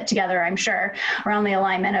pieces of it together, I'm sure, around the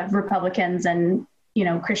alignment of Republicans and, you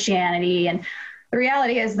know, Christianity. And the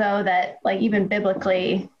reality is though, that like even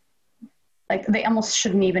biblically, like they almost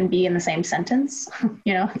shouldn't even be in the same sentence.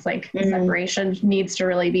 You know, it's like separation needs to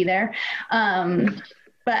really be there.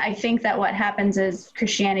 But I think that what happens is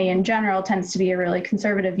Christianity in general tends to be a really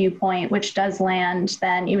conservative viewpoint, which does land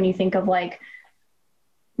then, when you think of like,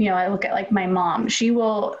 you know, I look at like my mom, she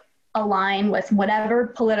will align with whatever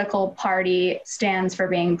political party stands for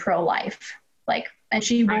being pro-life, like, and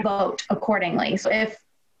she will vote accordingly. So if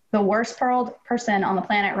the worst person on the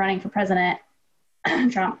planet running for president,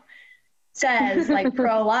 Trump, says like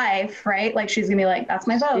pro-life, right? Like she's gonna be like, that's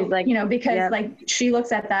my vote, like, you know, because like she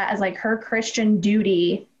looks at that as like her Christian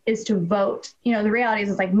duty is to vote. You know, the reality is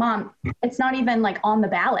it's like, Mom, it's not even like on the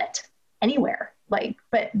ballot anywhere. Like,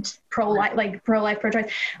 but pro-life, like pro-life, pro-choice,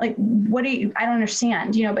 like I don't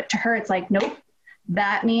understand, you know, but to her it's like, nope,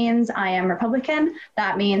 that means I am Republican.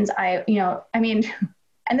 That means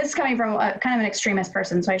and this is coming from kind of an extremist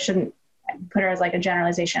person, so I shouldn't put her as like a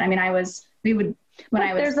generalization. I mean, when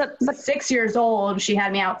I was 6 years old, she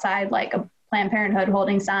had me outside like a Planned Parenthood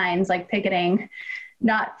holding signs, like picketing,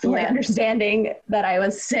 not fully understanding that I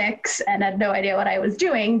was 6 and had no idea what I was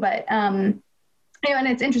doing. But You know, and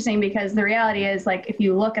it's interesting because the reality is, like, if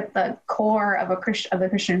you look at the core of the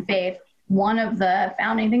Christian faith, one of the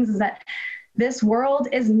founding things is that this world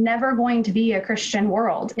is never going to be a Christian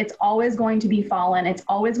world. It's always going to be fallen. It's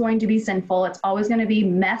always going to be sinful. It's always going to be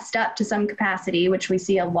messed up to some capacity, which we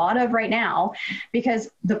see a lot of right now,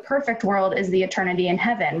 because the perfect world is the eternity in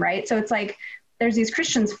heaven, right? So it's like, there's these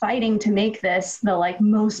Christians fighting to make this the like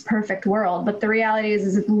most perfect world, but the reality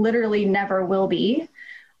is it literally never will be.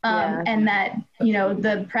 And that, you know,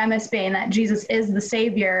 the premise being that Jesus is the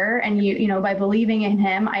savior, and you know, by believing in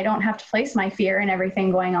him, I don't have to place my fear in everything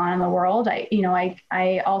going on in the world.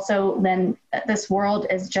 I also then, this world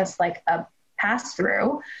is just like a pass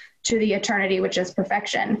through to the eternity, which is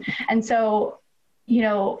perfection. And so, you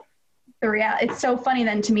know, it's so funny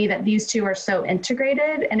then to me that these two are so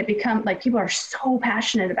integrated, and it becomes like, people are so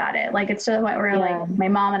passionate about it. Like, it's to the point where like my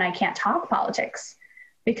mom and I can't talk politics,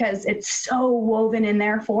 because it's so woven in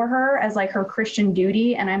there for her as like her Christian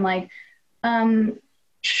duty. And I'm like,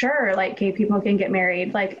 sure, like gay people can get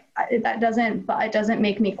married. Like it doesn't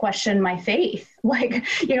make me question my faith. Like,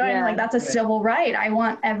 you know, and like, that's a civil right. I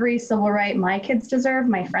want every civil right my kids deserve,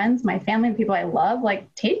 my friends, my family, the people I love,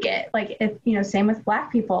 like take it. Like, if, you know, same with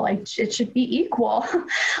Black people, like it should be equal.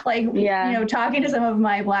 Like, you know, talking to some of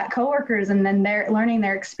my Black coworkers, and then they're learning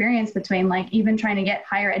their experience between like even trying to get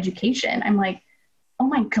higher education. I'm like, oh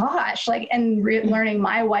my gosh, like, and learning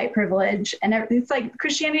my white privilege. And it's like,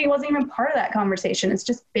 Christianity wasn't even part of that conversation. It's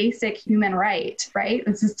just basic human right?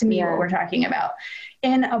 This is to me what we're talking about.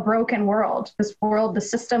 In a broken world, this world, the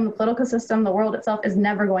system, the political system, the world itself is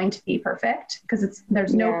never going to be perfect, because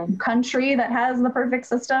there's no country that has the perfect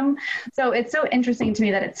system. So it's so interesting to me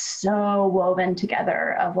that it's so woven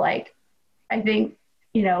together of like, I think,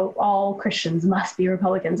 you know, all Christians must be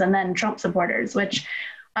Republicans, and then Trump supporters, which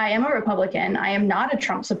I am a Republican. I am not a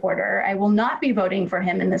Trump supporter. I will not be voting for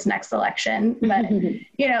him in this next election. But,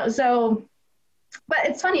 you know, so, but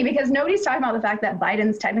it's funny because nobody's talking about the fact that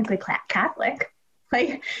Biden's technically Catholic.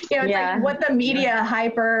 Like, you know, it's like what the media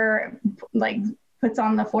hyper, like, puts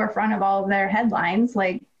on the forefront of all of their headlines.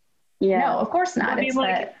 Like, no, of course not. I mean,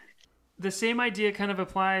 like, the same idea kind of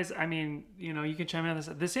applies. I mean, you know, you can chime in on this.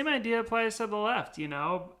 The same idea applies to the left, you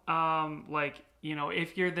know, like, you know,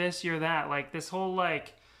 if you're this, you're that, like this whole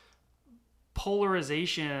like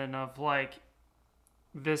polarization of like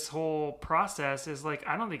this whole process is like,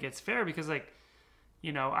 I don't think it's fair, because like,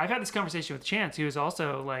 you know, I've had this conversation with Chance, who is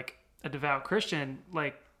also like a devout Christian,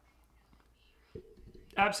 like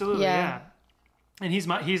absolutely. Yeah. And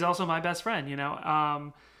he's also my best friend, you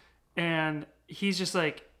know? And he's just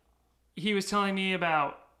like, he was telling me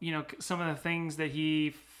about, you know, some of the things that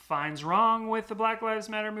he finds wrong with the Black Lives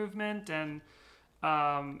Matter movement, and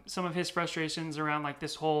some of his frustrations around like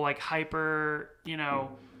this whole like hyper, you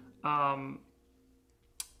know,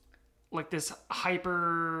 like this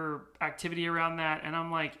hyper activity around that. And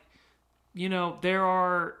I'm like, you know,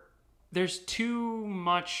 there's too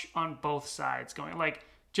much on both sides going. Like,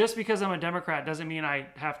 just because I'm a Democrat doesn't mean I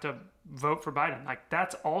have to vote for Biden. Like,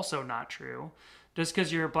 that's also not true. Just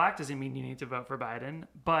because you're Black doesn't mean you need to vote for Biden.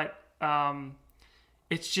 But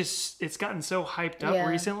it's gotten so hyped up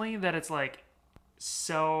recently that it's like,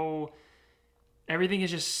 so everything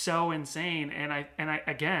is just so insane. And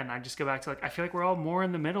I just go back to like, I feel like we're all more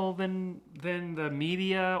in the middle than the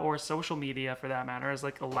media, or social media for that matter, is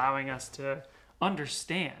like allowing us to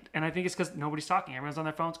understand. And I think it's because nobody's talking. Everyone's on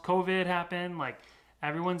their phones. COVID happened. Like,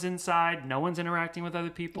 everyone's inside. No one's interacting with other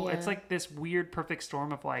people. It's like this weird perfect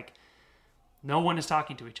storm of like, no one is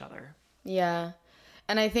talking to each other. Yeah.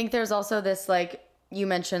 And I think there's also this, like, you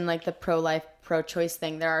mentioned like the pro-life, pro-choice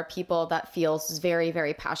thing. There are people that feel very,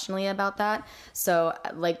 very passionately about that. So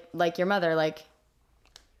like your mother, like,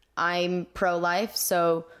 I'm pro-life,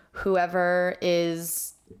 so whoever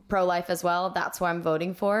is pro-life as well, that's who I'm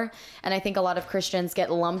voting for. And I think a lot of Christians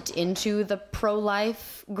get lumped into the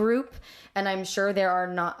pro-life group. And I'm sure there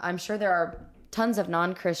are tons of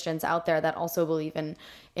non-Christians out there that also believe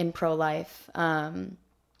in pro-life.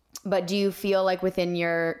 But do you feel like within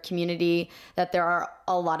your community that there are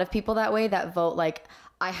a lot of people that way, that vote like,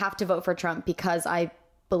 I have to vote for Trump because I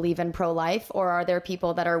believe in pro-life? Or are there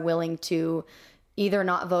people that are willing to either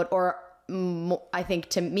not vote, or I think,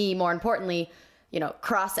 to me, more importantly, you know,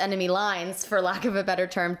 cross enemy lines, for lack of a better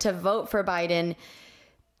term, to vote for Biden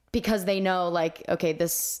because they know, like, okay,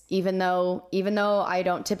 this, even though I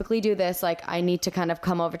don't typically do this, like, I need to kind of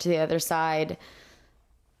come over to the other side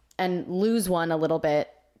and lose one a little bit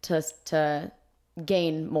to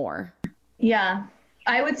gain more? Yeah,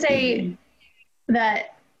 I would say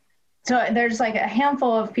that, so there's like a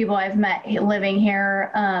handful of people I've met living here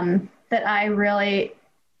that I really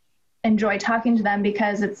enjoy talking to them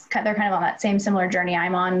because they're kind of on that same similar journey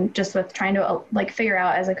I'm on, just with trying to like figure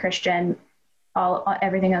out as a Christian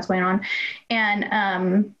everything that's going on.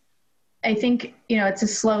 And I think, it's a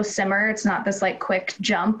slow simmer. It's not this like quick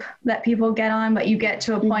jump that people get on, but you get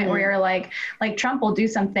to a point where you're like Trump will do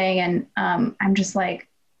something. And I'm just like,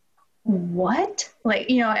 what? Like,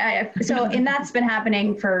 and that's been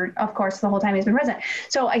happening for, of course, the whole time he's been president.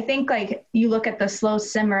 So I think like you look at the slow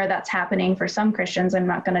simmer that's happening for some Christians, I'm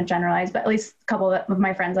not going to generalize, but at least a couple of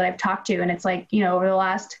my friends that I've talked to, and it's like, over the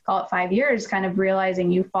last, call it 5 years, kind of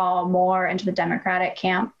realizing you fall more into the Democratic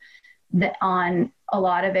camp on a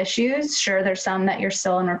lot of issues. Sure, there's some that you're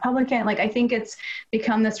still in Republican. Like, I think it's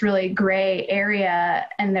become this really gray area,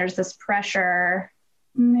 and there's this pressure,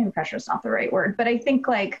 maybe pressure is not the right word, but I think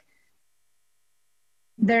like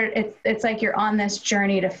it's like you're on this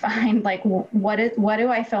journey to find like what do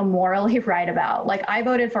I feel morally right about? Like, I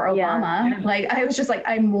voted for Obama. Yeah. Like, I was just like,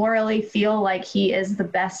 I morally feel like he is the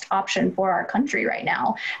best option for our country right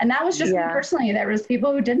now. And that was just me personally. There was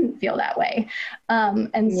people who didn't feel that way.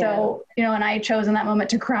 So, and I chose in that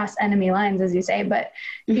moment to cross enemy lines, as you say, but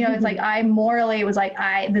it's like, I morally was like,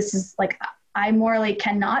 I morally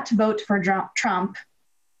cannot vote for Trump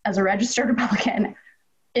as a registered Republican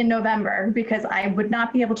in November, because I would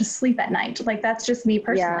not be able to sleep at night. Like, that's just me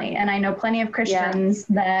personally. And I know plenty of Christians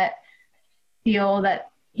that feel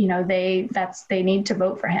that, they need to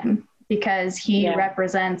vote for him because he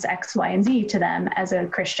represents X, Y, and Z to them as a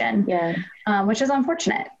Christian, which is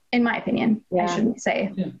unfortunate in my opinion. I shouldn't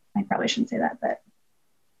say, I probably shouldn't say that, but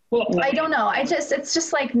I don't know. It's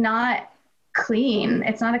just like not clean.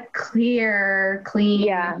 It's not a clean.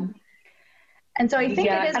 Yeah. And so I think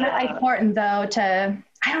it is really important though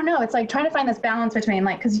I don't know. It's like trying to find this balance between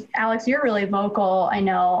like, because Alex, you're really vocal, I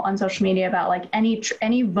know, on social media about like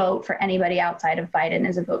any vote for anybody outside of Biden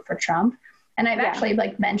is a vote for Trump. And I've actually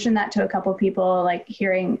like mentioned that to a couple of people, like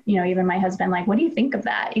hearing, even my husband, like, what do you think of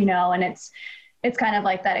that? And it's kind of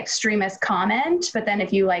like that extremist comment, but then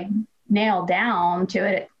if you like nail down to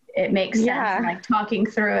it, it makes sense, and like talking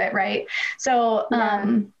through it. Right. So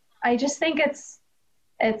I just think it's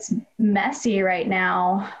messy right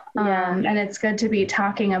now. And it's good to be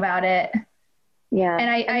talking about it. Yeah. And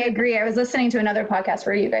I agree. I was listening to another podcast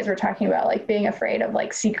where you guys were talking about like being afraid of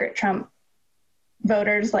like secret Trump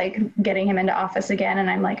voters, like getting him into office again. And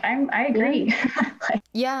I'm like, I agree.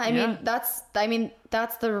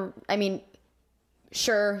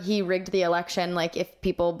 Sure, he rigged the election, like if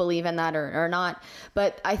people believe in that or not.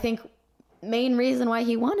 But I think main reason why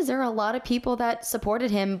he won is there are a lot of people that supported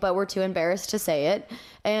him but were too embarrassed to say it,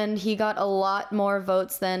 and he got a lot more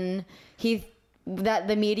votes than that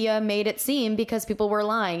the media made it seem, because people were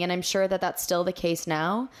lying, and I'm sure that that's still the case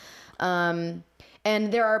now. And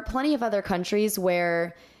there are plenty of other countries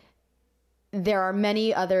where there are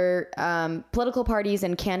many other political parties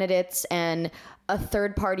and candidates, and a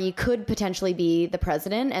third party could potentially be the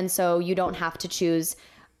president, and so you don't have to choose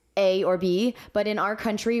A or B. But in our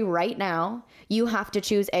country right now, you have to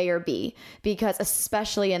choose A or B, because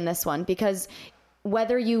especially in this one, because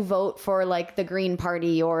whether you vote for like the Green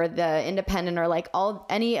Party or the Independent or like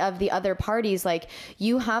any of the other parties, like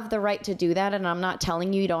you have the right to do that. And I'm not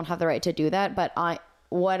telling you don't have the right to do that, but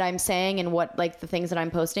what I'm saying and what like the things that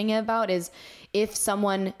I'm posting about is if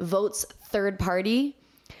someone votes third party,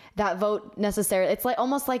 that vote necessarily, it's like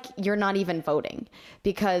almost like you're not even voting,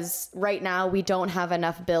 because right now we don't have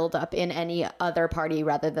enough buildup in any other party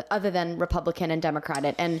other than Republican and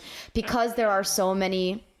Democratic. And because there are so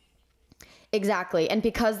many, and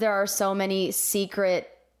because there are so many secret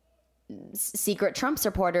Trump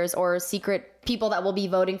supporters or secret people that will be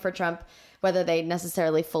voting for Trump, whether they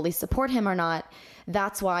necessarily fully support him or not,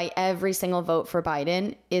 that's why every single vote for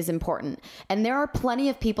Biden is important. And there are plenty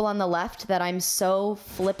of people on the left that I'm so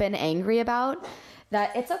flippin' angry about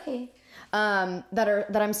that it's okay.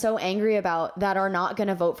 That I'm so angry about that are not going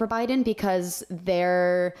to vote for Biden because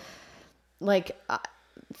they're like,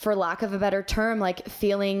 for lack of a better term, like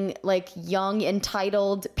feeling like young,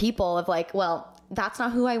 entitled people of like, well, that's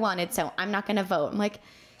not who I wanted, so I'm not going to vote. I'm like,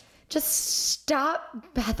 just stop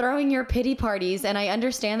throwing your pity parties. And I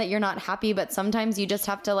understand that you're not happy, but sometimes you just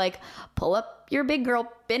have to like pull up your big girl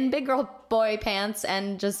boy pants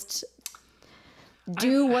and just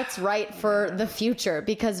do what's right for the future,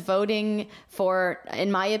 because voting for, in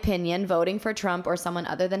my opinion, voting for Trump or someone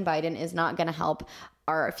other than Biden is not going to help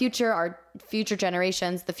our future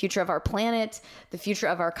generations, the future of our planet, the future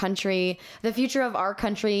of our country, the future of our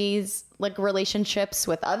country's like relationships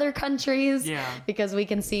with other countries. Yeah. Because we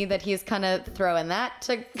can see that he's kind of throwing that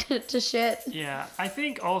to shit. Yeah. I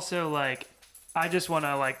think also like, I just want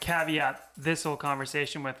to like caveat this whole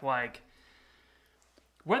conversation with like,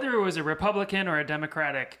 whether it was a Republican or a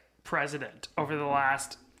Democratic president over the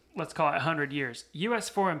last, let's call it 100 years, U.S.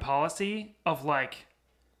 foreign policy of like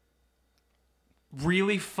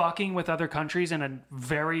really fucking with other countries in a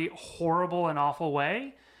very horrible and awful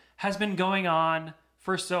way has been going on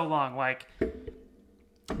for so long. Like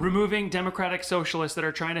removing democratic socialists that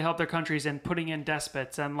are trying to help their countries and putting in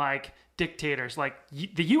despots and like dictators. Like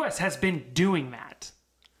the U.S. has been doing that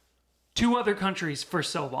to other countries for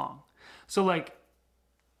so long. So like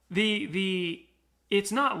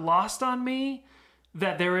it's not lost on me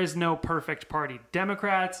that there is no perfect party.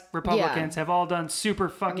 Democrats, Republicans have all done super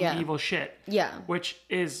fucking evil shit. Yeah.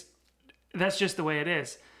 That's just the way it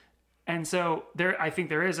is. And so I think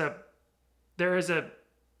there is a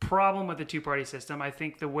problem with the two-party system. I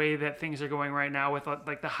think the way that things are going right now with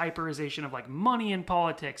like the hyperization of like money in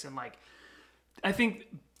politics and like, I think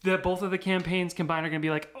that both of the campaigns combined are going to be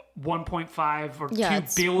like 1.5 or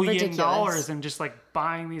 $2 billion dollars and just like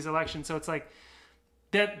buying these elections. So it's like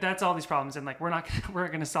that's all these problems, and like we're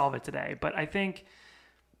going to solve it today. But I think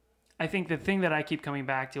the thing that I keep coming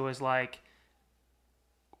back to is like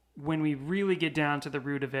when we really get down to the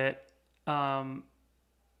root of it,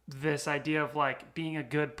 this idea of like being a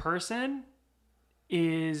good person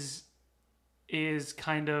is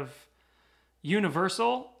kind of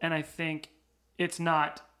universal, and I think it's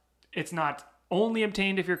not only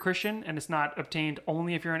obtained if you're Christian, and it's not obtained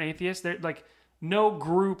only if you're an atheist. They're like no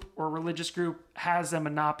group or religious group has a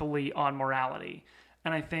monopoly on morality.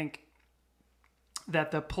 And I think that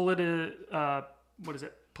the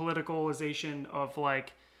politicalization of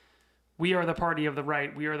like, we are the party of the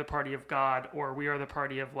right, we are the party of God, or we are the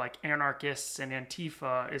party of like anarchists and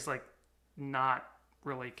Antifa is like not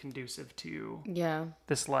really conducive to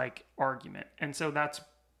this like argument. And so that's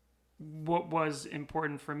what was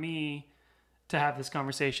important for me to have this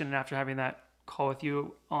conversation. And after having that call with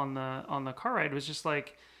you on the car ride, was just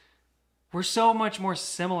like, we're so much more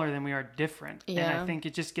similar than we are different. And I think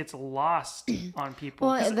it just gets lost on people.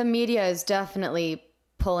 Well, the media is definitely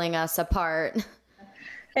pulling us apart.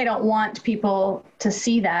 They don't want people to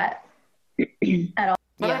see that at all.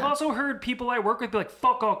 But I've also heard people I work with be like,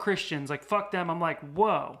 fuck all Christians, like fuck them. I'm like,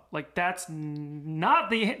 whoa, like that's not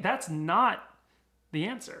the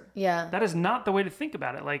answer. Yeah. That is not the way to think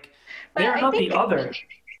about it. Like they're not the other.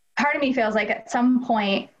 Part of me feels like at some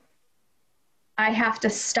point I have to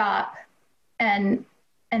stop and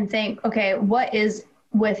think, okay, what is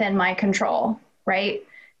within my control, right?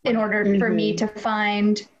 In order for me to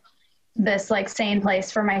find this like sane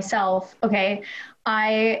place for myself. Okay.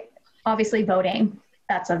 I obviously voting,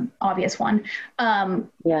 that's an obvious one. But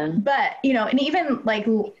and even like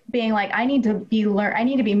being like, I need to be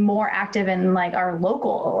more active in like our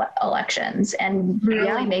local elections and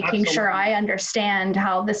really making sure I understand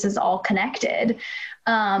how this is all connected.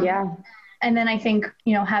 And then I think,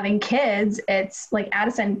 having kids, it's like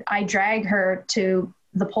Addison, I drag her to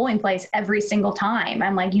the polling place every single time.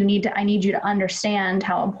 I'm like, I need you to understand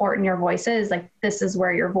how important your voice is. Like, this is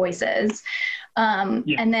where your voice is.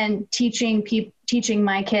 And then teaching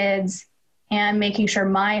my kids and making sure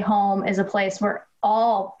my home is a place where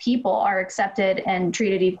all people are accepted and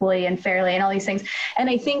treated equally and fairly and all these things. And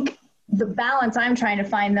I think the balance I'm trying to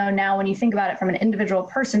find though, now, when you think about it from an individual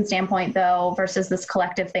person standpoint though, versus this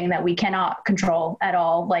collective thing that we cannot control at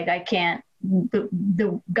all. Like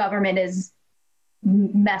the government is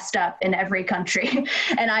messed up in every country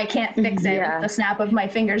and I can't fix it with the snap of my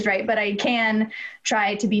fingers, right? But I can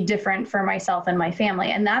try to be different for myself and my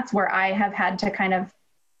family. And that's where I have had to kind of,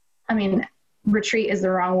 retreat is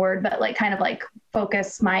the wrong word, but like kind of like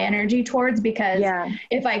focus my energy towards, because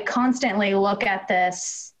if I constantly look at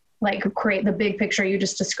this, like create the big picture you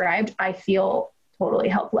just described, I feel totally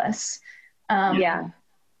helpless. And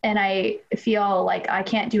I feel like I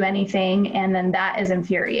can't do anything. And then that is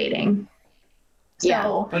infuriating.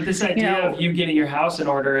 So, but this idea of you getting your house in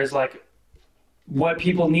order is like what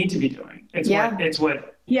people need to be doing. But I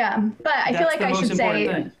feel like I should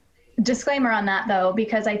say disclaimer on that though,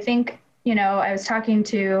 because I think, I was talking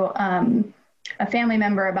to a family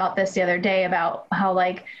member about this the other day, about how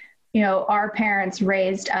like, our parents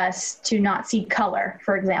raised us to not see color,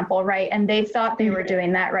 for example, right? And they thought they were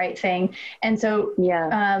doing that right thing. And so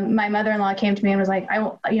my mother-in-law came to me and was like,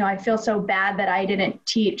 I feel so bad that I didn't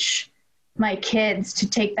teach my kids to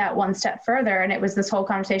take that one step further. And it was this whole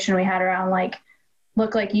conversation we had around like,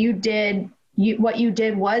 look, like what you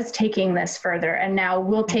did was taking this further, and now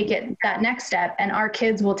we'll take it that next step, and our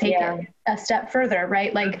kids will take it a step further,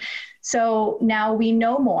 right? Like, so now we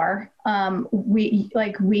know more. We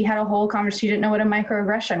had a whole conversation, you didn't know what a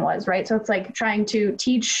microaggression was, right? So it's like trying to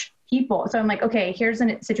teach people. So I'm like, okay, here's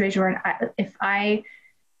a situation where if I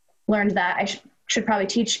learned that, I should probably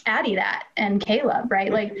teach Addie that and Caleb,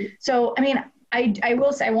 right? Like, so, I mean, I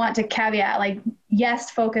will say, I want to caveat, like,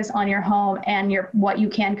 yes, focus on your home and what you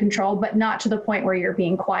can control, but not to the point where you're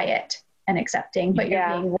being quiet and accepting, but you're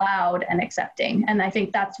being loud and accepting. And I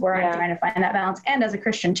think that's where I'm trying to find that balance. And as a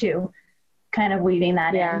Christian too, kind of weaving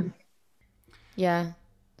that in. Yeah,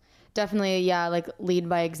 definitely. Yeah. Like lead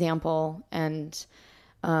by example. And,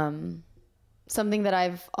 something that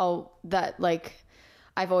I've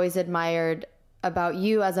always admired about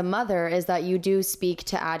you as a mother is that you do speak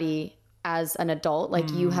to Addie as an adult. Like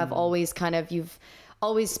you have always you've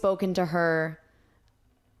always spoken to her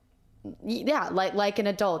like an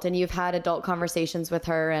adult, and you've had adult conversations with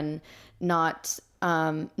her, and not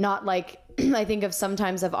like I think of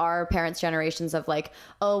sometimes of our parents' generations of like,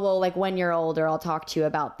 oh, well, like when you're older, I'll talk to you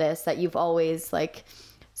about this, that you've always like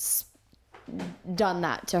done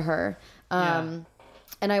that to her.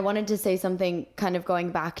 And I wanted to say something kind of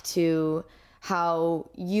going back to how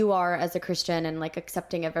you are as a Christian and like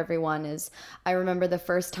accepting of everyone is, I remember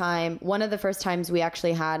one of the first times we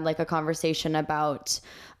actually had like a conversation about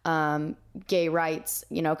gay rights,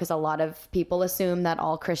 you know, because a lot of people assume that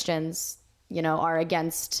all Christians, you know, are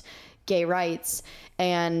against gay rights.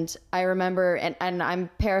 And I remember, and I'm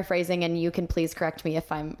paraphrasing and you can please correct me if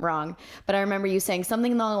I'm wrong, but I remember you saying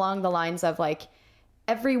something along the lines of like,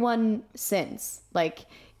 everyone sins, like,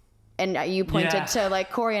 and you pointed to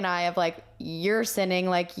like Corey and I of like, you're sinning,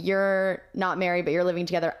 like you're not married, but you're living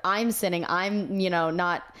together. I'm sinning. I'm, you know,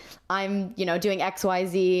 doing X, Y,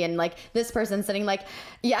 Z. And like this person's sinning, like,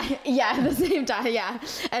 at the same time. Yeah.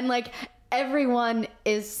 And like everyone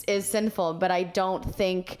is sinful, but I don't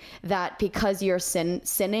think that because you're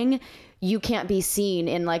sinning, you can't be seen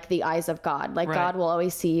in like the eyes of God. Like God will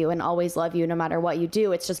always see you and always love you no matter what you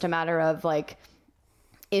do. It's just a matter of like,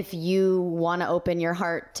 if you want to open your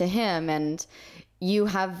heart to him, and you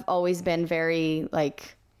have always been very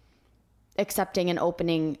like accepting and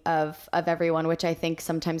opening of everyone, which I think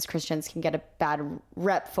sometimes Christians can get a bad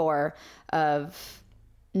rep for, of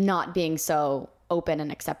not being so open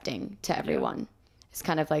and accepting to everyone. Yeah. It's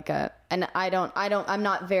kind of like and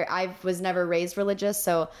I was never raised religious.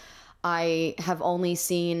 So I have only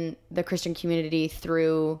seen the Christian community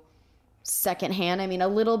through secondhand. I mean, a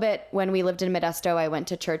little bit when we lived in Modesto, I went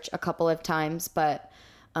to church a couple of times, but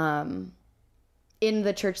in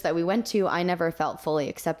the church that we went to, I never felt fully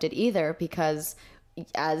accepted either, because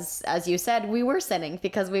as you said, we were sinning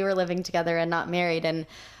because we were living together and not married. And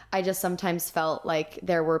I just sometimes felt like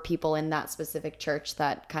there were people in that specific church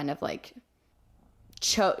that kind of like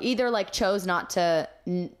chose to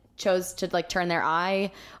like turn their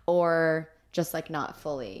eye, or just like not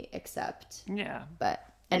fully accept. Yeah. But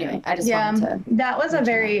anyway, I just wanted to. That was a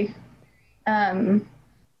very, I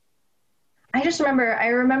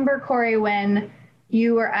remember Corey, when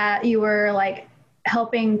you were like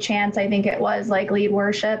helping Chance, I think it was, like lead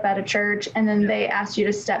worship at a church, and then they asked you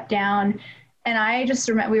to step down. And I just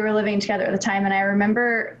remember, we were living together at the time, and I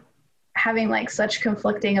remember having like such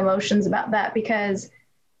conflicting emotions about that, because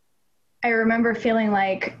I remember feeling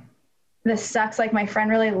like this sucks. Like my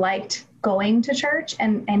friend really liked going to church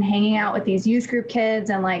and hanging out with these youth group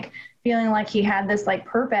kids, and like feeling like he had this like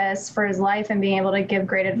purpose for his life and being able to give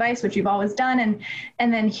great advice, which you've always done.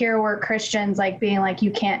 And then here were Christians like being like,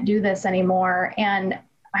 you can't do this anymore. And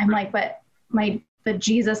I'm like, but the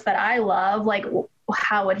Jesus that I love, like,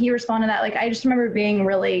 how would he respond to that? Like, I just remember being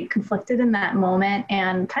really conflicted in that moment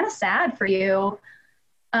and kind of sad for you.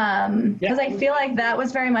 Because I feel like that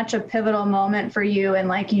was very much a pivotal moment for you and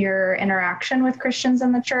like your interaction with Christians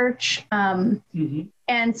in the church.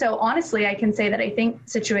 And so honestly, I can say that I think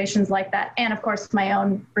situations like that, and of course my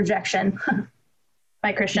own rejection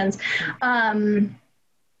by Christians, I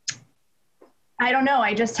don't know.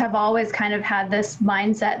 I just have always kind of had this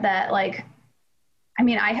mindset that like, I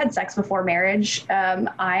mean, I had sex before marriage. I'm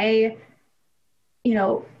trying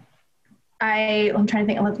to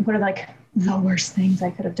think of what are like the worst things I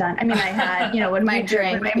could have done. I mean, I had, when my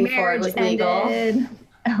marriage ended.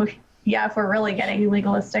 Oh, yeah, if we're really getting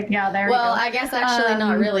legalistic, there we go. Well, I guess actually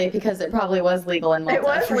not really, because it probably was legal in Malta. It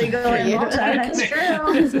was legal in Malta, that's true.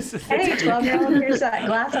 Hey, 12-year-old, here's that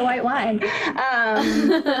glass of white wine.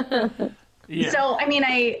 So, I mean,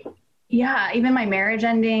 even my marriage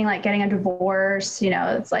ending, like getting a divorce,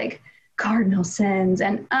 it's like cardinal sins.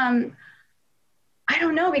 And I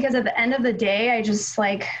don't know, because at the end of the day, I just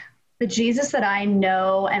like the Jesus that I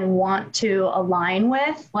know and want to align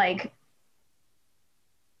with, like,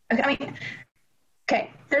 I mean, okay,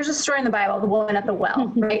 there's a story in the Bible, the woman at the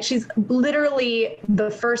well, right? She's literally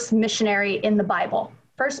the first missionary in the Bible.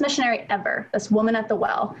 First missionary ever, this woman at the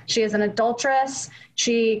well. She is an adulteress.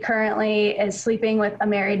 She currently is sleeping with a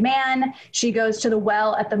married man. She goes to the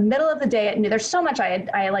well at the middle of the day at noon. There's so much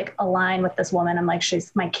I like align with this woman. I'm like,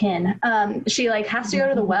 she's my kin. She like has to go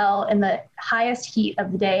to the well in the highest heat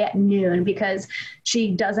of the day at noon because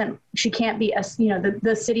she can't be,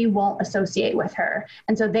 the city won't associate with her.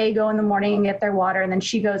 And so they go in the morning and get their water. And then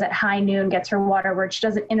she goes at high noon, gets her water, where she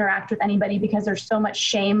doesn't interact with anybody because there's so much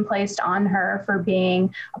shame placed on her for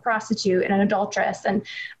being a prostitute and an adulteress.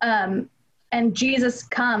 And Jesus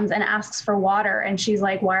comes and asks for water. And she's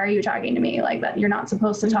like, why are you talking to me like that? You're not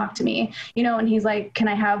supposed to talk to me, and he's like, can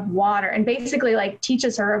I have water? And basically like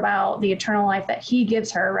teaches her about the eternal life that he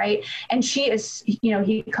gives her. Right. And she is,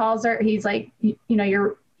 he calls her, he's like,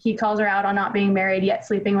 he calls her out on not being married yet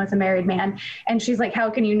sleeping with a married man. And she's like, how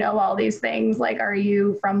can you know all these things? Like, are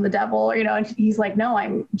you from the devil? And he's like, no,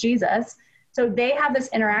 I'm Jesus. So they have this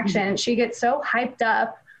interaction and she gets so hyped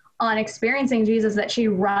up on experiencing Jesus that she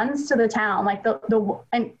runs to the town, like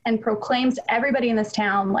and proclaims to everybody in this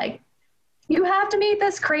town, like, you have to meet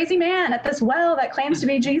this crazy man at this well that claims to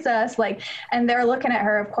be Jesus. Like, and they're looking at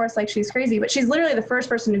her, of course, like she's crazy, but she's literally the first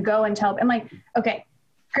person to go and tell. I'm like, okay,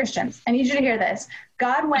 Christians, I need you to hear this.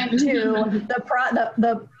 God went to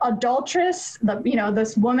the adulteress,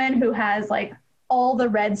 this woman who has like all the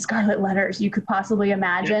red scarlet letters you could possibly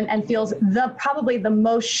imagine and feels probably the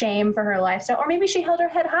most shame for her life. So, or maybe she held her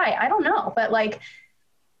head high. I don't know, but like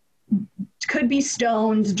could be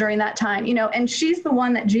stoned during that time, and she's the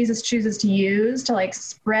one that Jesus chooses to use to like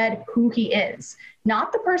spread who he is,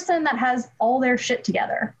 not the person that has all their shit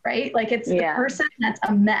together, right? Like it's the person that's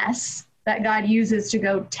a mess that God uses to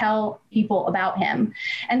go tell people about him.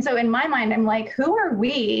 And so in my mind, I'm like, who are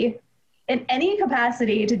we in any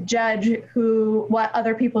capacity to judge what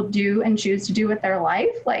other people do and choose to do with their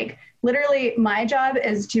life? Like literally my job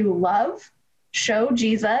is to love, show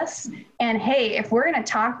Jesus. And hey, if we're going to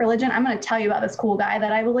talk religion, I'm going to tell you about this cool guy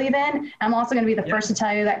that I believe in. I'm also going to be the first to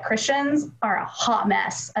tell you that Christians are a hot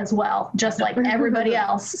mess as well, just like everybody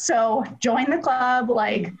else. So join the club.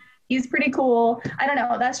 Like he's pretty cool. I don't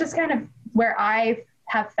know. That's just kind of where I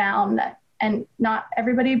have found that, and not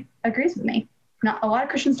everybody agrees with me. Not a lot of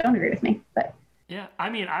Christians don't agree with me, but yeah, I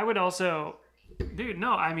mean, I would also, dude,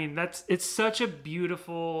 no, I mean, it's such a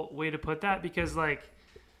beautiful way to put that, because like,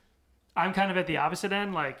 I'm kind of at the opposite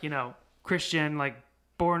end, like, Christian, like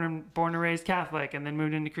born and raised Catholic, and then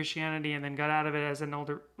moved into Christianity, and then got out of it as an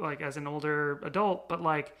older adult. But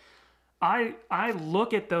like, I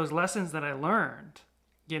look at those lessons that I learned,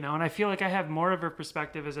 and I feel like I have more of a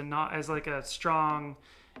perspective as a strong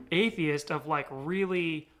atheist of like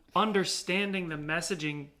really understanding the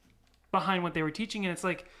messaging behind what they were teaching. And it's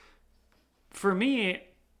like, for me,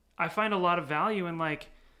 I find a lot of value in like,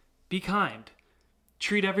 be kind,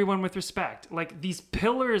 treat everyone with respect. Like these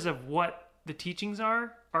pillars of what the teachings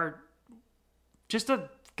are just a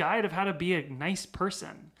guide of how to be a nice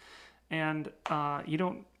person. And you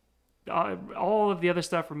don't, all of the other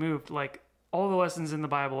stuff removed, like all the lessons in the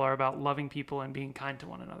Bible are about loving people and being kind to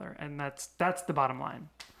one another. And that's the bottom line.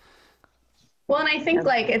 Well, and I think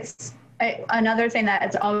like it's another thing that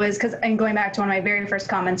it's always, and going back to one of my very first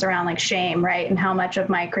comments around like shame, right? And how much of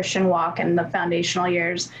my Christian walk and the foundational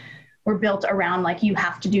years were built around like, you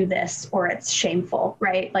have to do this or it's shameful,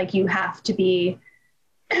 right? Like you have to be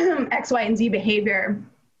X, Y, and Z behavior.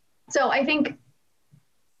 So I think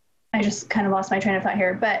I just kind of lost my train of thought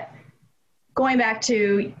here, but going back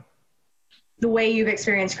to the way you've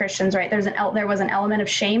experienced Christians, right? There was an element of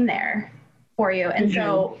shame there for you. And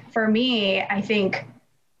so for me, I think,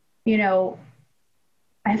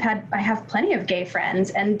 I have plenty of gay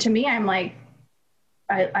friends, and to me, I'm like,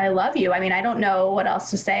 I love you. I mean, I don't know what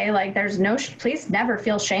else to say. Like, there's please never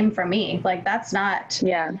feel shame from me. Like, that's not,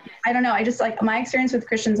 I don't know. I just like my experience with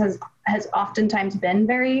Christians has oftentimes been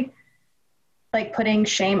very like putting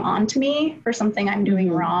shame onto me for something I'm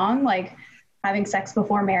doing wrong. Like having sex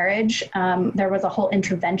before marriage. There was a whole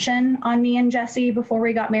intervention on me and Jesse before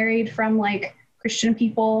we got married from like Christian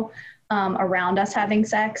people around us having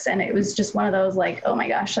sex. And it was just one of those like, oh my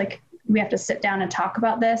gosh, like we have to sit down and talk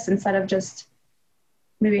about this instead of just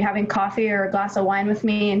maybe having coffee or a glass of wine with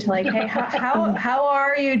me and to like, hey, how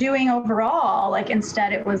are you doing overall? Like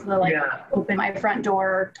instead it was the like open my front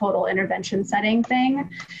door, total intervention setting thing.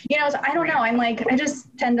 So I don't know. I'm like, I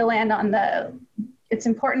just tend to land on it's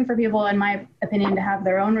important for people, in my opinion, to have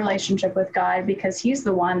their own relationship with God, because he's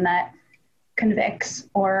the one that convicts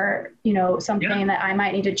or, something that I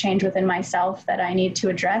might need to change within myself that I need to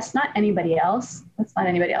address, not anybody else. That's not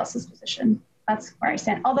anybody else's position. That's where I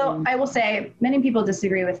stand. Although I will say many people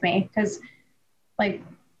disagree with me, because like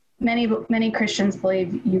many Christians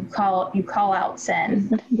believe you call out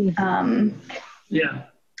sin.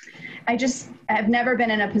 I've never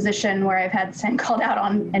been in a position where I've had sin called out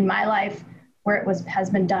on in my life where has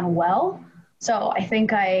been done well. So I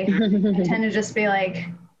think I tend to just be like,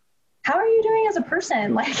 how are you doing as a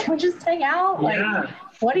person? Like, can we just hang out? Like, how's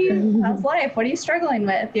life? What are you struggling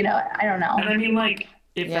with? You know, I don't know. And I mean, like,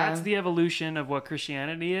 if that's the evolution of what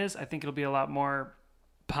Christianity is, I think it'll be a lot more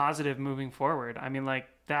positive moving forward. I mean, like,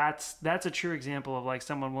 that's a true example of like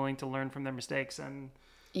someone willing to learn from their mistakes. And,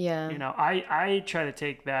 you know, I try to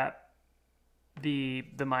take that, the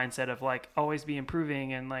mindset of like always be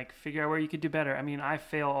improving and like figure out where you could do better. I mean, I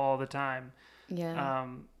fail all the time.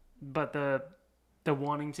 But the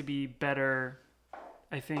wanting to be better,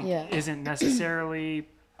 I think, isn't necessarily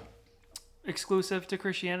exclusive to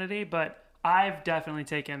Christianity, but I've definitely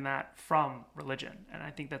taken that from religion, and I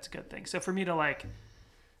think that's a good thing. So for me to like,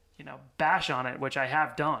 you know, bash on it, which I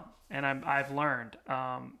have done, and I've learned,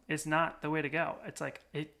 it's not the way to go. It's like,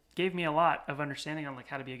 it gave me a lot of understanding on like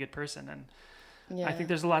how to be a good person, and I think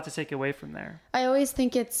there's a lot to take away from there. I always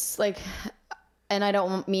think it's like, and I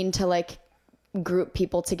don't mean to like group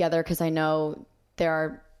people together because I know there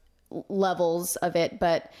are levels of it,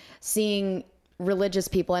 but seeing religious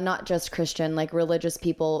people, and not just Christian, like religious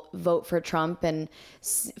people vote for Trump, and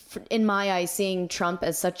in my eyes, seeing Trump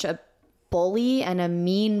as such a bully and a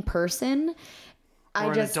mean person,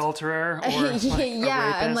 or an adulterer, or like a rapist,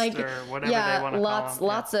 and like, or whatever they want to call him.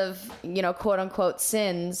 Lots of, you know, quote unquote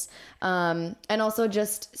sins, and also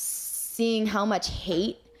just seeing how much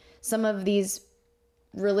hate some of these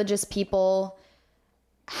religious people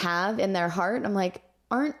have in their heart. I'm like,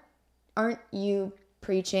 aren't you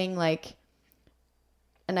preaching like,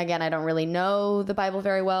 and again, I don't really know the Bible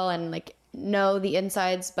very well and like know the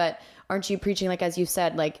insides, but aren't you preaching, like, as you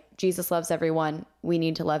said, like Jesus loves everyone, we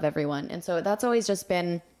need to love everyone? And so that's always just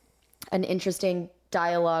been an interesting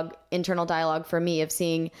dialogue, internal dialogue for me, of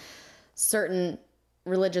seeing certain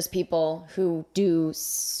religious people who do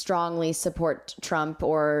strongly support Trump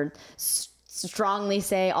or strongly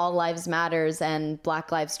say all lives matters and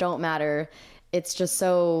Black lives don't matter. It's just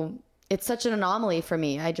it's such an anomaly for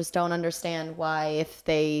me. I just don't understand why, if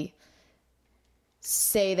they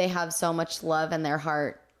say they have so much love in their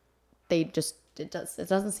heart, it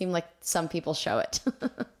doesn't seem like some people show it.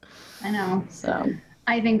 I know. So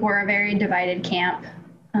I think we're a very divided camp,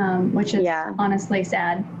 which is honestly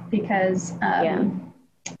sad, because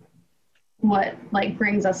what like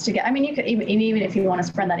brings us together. I mean, you could even if you want to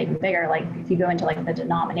spread that even bigger, like if you go into like the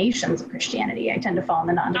denominations of Christianity, I tend to fall in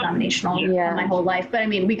the non-denominational my whole life, but I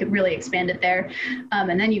mean, we could really expand it there,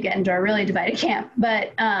 and then you get into a really divided camp.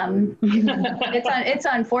 But it's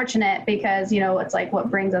unfortunate, because, you know, it's like what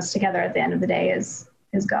brings us together at the end of the day is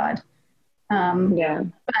God. But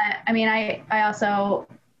I mean, I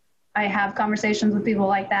have conversations with people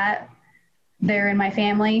like that. They're in my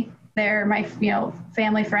family. They're my, you know,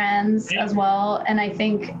 family friends as well. And I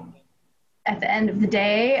think at the end of the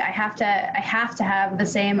day, I have to have the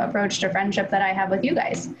same approach to friendship that I have with you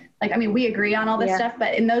guys. Like, I mean, we agree on all this stuff,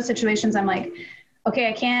 but in those situations, I'm like, okay,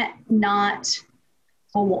 I can't not,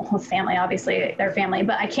 well, with family, obviously they're family,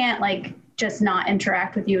 but I can't like just not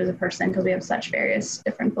interact with you as a person, because we have such various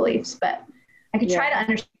different beliefs. But I could try to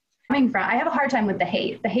understand coming from. I have a hard time with the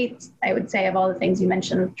hate. The hate, I would say, of all the things you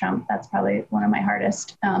mentioned with Trump, that's probably one of my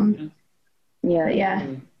hardest.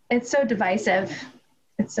 It's so divisive.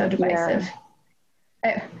 It's so divisive.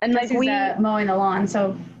 And like mowing the lawn,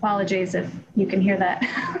 so apologies if you can hear that.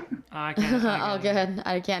 I can't. Oh, good.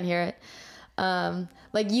 I can't hear it.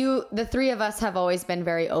 Like the three of us have always been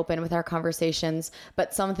very open with our conversations,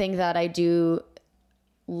 but something that I do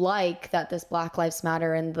like that this Black Lives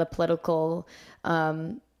Matter and the political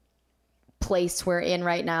place we're in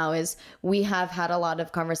right now is we have had a lot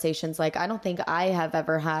of conversations. Like, I don't think I have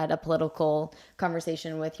ever had a political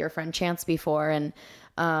conversation with your friend Chance before. And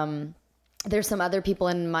there's some other people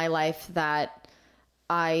in my life that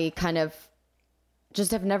I kind of just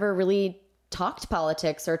have never really talked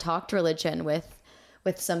politics or talked religion with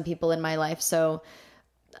some people in my life. So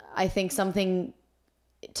I think something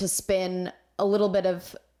to spin a little bit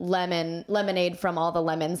of lemonade from all the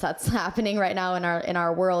lemons that's happening right now in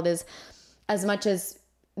our world is, as much as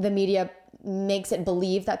the media makes it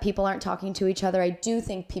believe that people aren't talking to each other, I do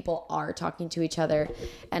think people are talking to each other.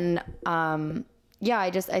 And I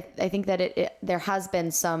think that there has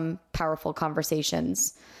been some powerful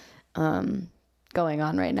conversations going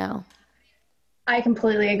on right now. I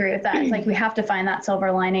completely agree with that. It's like we have to find that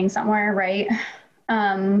silver lining somewhere, right?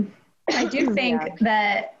 I do think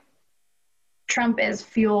that Trump is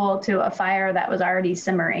fuel to a fire that was already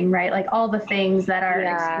simmering, right? Like all the things that are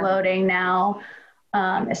exploding now,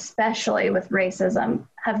 especially with racism.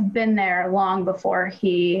 have been there long before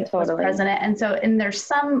he was president. And so, and there's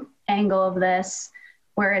some angle of this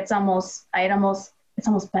where it's almost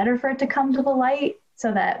better for it to come to the light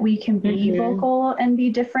so that we can be vocal and be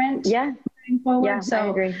different. Yeah. Yeah, so I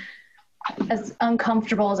agree. As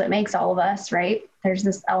uncomfortable as it makes all of us, right? There's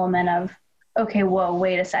this element of, okay, whoa,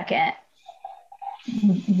 wait a second.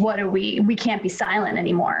 We can't be silent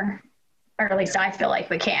anymore. Or at least I feel like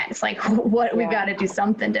we can't. It's like, we've got to do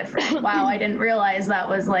something different. Wow, I didn't realize that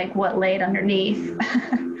was like what laid underneath.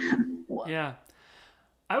 Yeah.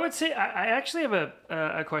 I would say, I actually have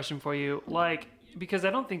a question for you, like, because I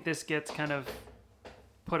don't think this gets kind of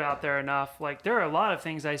put out there enough. Like, there are a lot of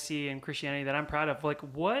things I see in Christianity that I'm proud of. Like,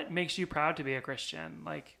 what makes you proud to be a Christian?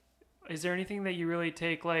 Like, is there anything that you really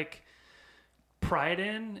take like pride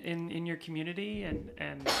in your community, and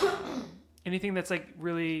anything that's like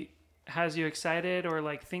really has you excited, or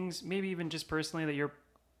like things maybe even just personally that you're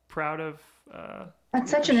proud of?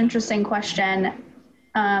 That's such an interesting question,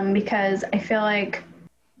 because I feel like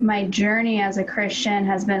my journey as a Christian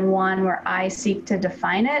has been one where I seek to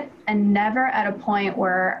define it, and never at a point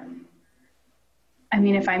where, I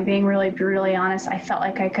mean, if I'm being really brutally honest, I felt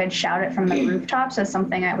like I could shout it from the rooftops as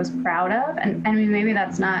something I was proud of. And I mean, maybe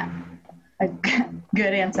that's not a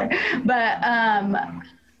good answer, but I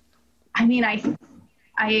mean, I've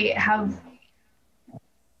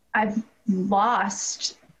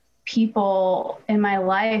lost people in my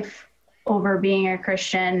life over being a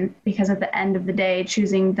Christian, because at the end of the day,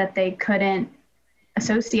 choosing that they couldn't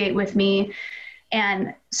associate with me.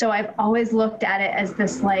 And so I've always looked at it as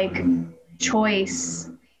this like choice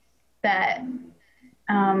that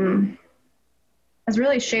has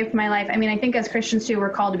really shaped my life. I mean, I think as Christians too,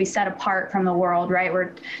 we're called to be set apart from the world, right?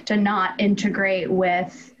 We're to not integrate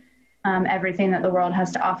with everything that the world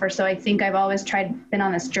has to offer. So I think I've always been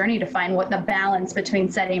on this journey to find what the balance between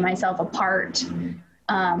setting myself apart.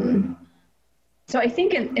 So I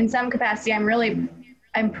think in some capacity,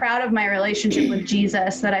 I'm proud of my relationship with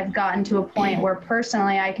Jesus, that I've gotten to a point where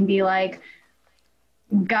personally I can be like,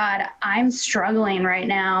 God, I'm struggling right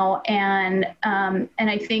now. And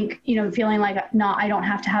I think, feeling like I don't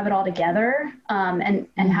have to have it all together. And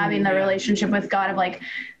having the relationship with God of like,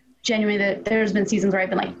 genuinely, that there's been seasons where I've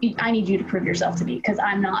been like, I need you to prove yourself to me, because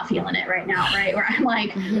I'm not feeling it right now, right? Where I'm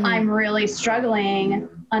like, I'm really struggling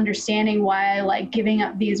understanding why like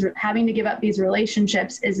having to give up these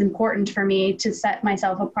relationships is important for me to set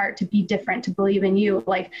myself apart, to be different, to believe in you.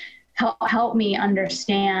 Like help me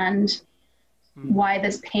understand why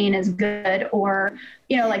this pain is good, or,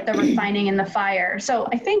 like the refining in the fire. So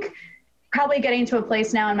I think probably getting to a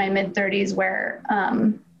place now in my mid-30s where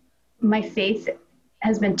my faith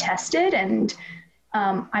has been tested, and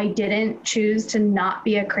I didn't choose to not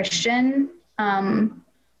be a Christian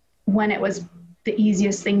when it was the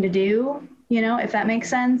easiest thing to do, if that makes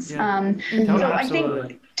sense. Yeah. So I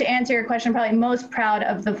think, to answer your question, probably most proud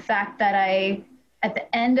of the fact that at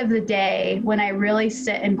the end of the day, when I really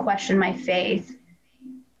sit and question my faith,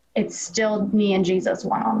 it's still me and Jesus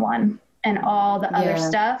one-on-one, and all the other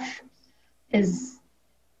stuff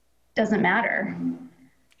doesn't matter.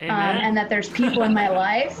 And that there's people in my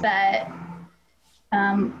life that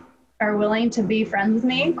are willing to be friends with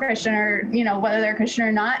me, Christian or, whether they're Christian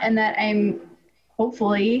or not, and that I'm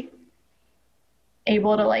hopefully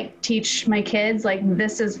able to like teach my kids, like,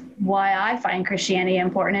 this is why I find Christianity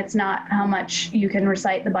important. It's not how much you can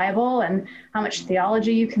recite the Bible and how much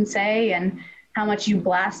theology you can say and how much you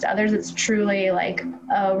blast others. It's truly like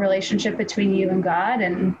a relationship between you and God,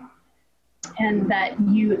 and that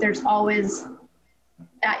there's always,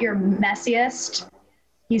 at your messiest,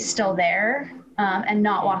 he's still there, and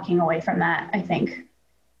not walking away from that, I think.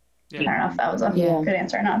 Yeah. I don't know if that was a good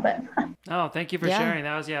answer or not, but. Oh, thank you for sharing.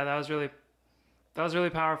 That was really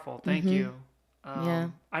powerful. Thank you.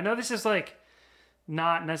 I know this is like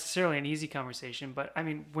not necessarily an easy conversation, but I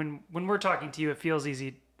mean, when we're talking to you, it feels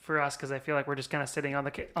easy for us, because I feel like we're just kind of sitting on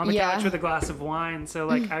the couch with a glass of wine. So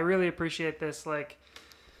like, I really appreciate this, like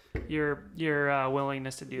your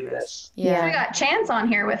willingness to do this. Yeah. We got Chance on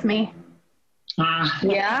here with me. Chance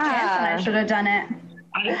and I should have done it.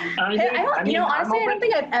 Honestly, I don't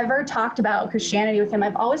think I've ever talked about Christianity with him.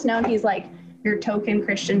 I've always known he's like your token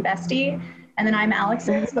Christian bestie, and then I'm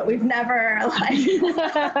Alex's, but we've never sat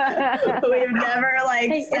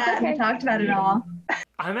and talked about it all.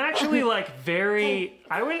 I'm actually like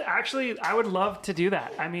I would love to do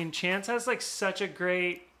that. I mean, Chance has like such a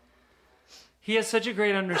great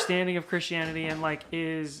understanding of Christianity, and like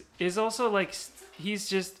is also like, he's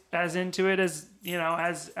just as into it as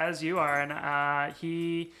as you are, and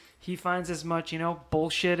he finds as much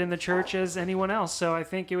bullshit in the church as anyone else. So I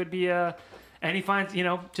think it would be and he finds,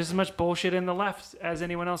 just as much bullshit in the left as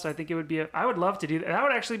anyone else. I think it would be, I would love to do that. That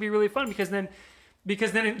would actually be really fun because then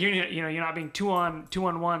you're not being two on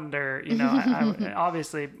one or, I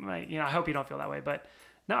obviously, I hope you don't feel that way, but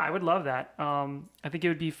no, I would love that. I think it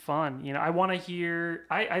would be fun. I want to hear,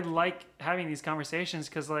 I like having these conversations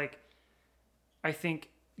because like, I think,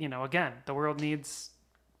 again, the world needs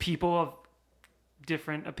people of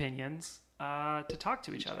different opinions to talk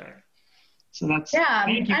to each other. So that's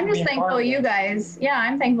I'm just thankful you guys. Yeah,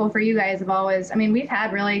 I'm thankful for you guys have always. I mean, we've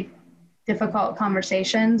had really difficult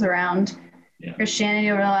conversations around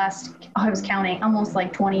Christianity over the last. I was counting almost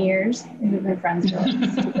like 20 years. We've been friends for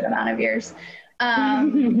a stupid amount of years.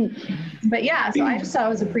 But yeah, so I just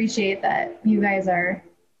always appreciate that you guys are.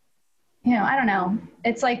 I don't know.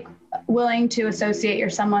 It's like willing to associate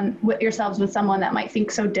yourselves with someone that might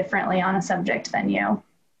think so differently on a subject than you.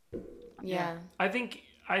 Yeah. I think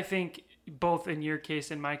both in your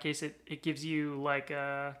case and my case, it gives you like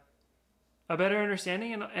a better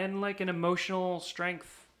understanding and like an emotional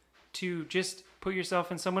strength to just put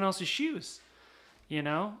yourself in someone else's shoes,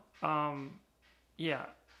 yeah,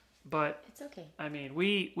 but It's okay. I mean,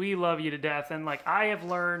 we love you to death. And like, I have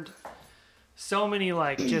learned so many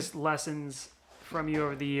like just lessons from you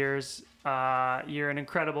over the years. You're an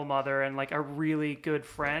incredible mother and like a really good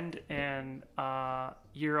friend. And,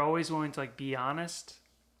 you're always willing to like be honest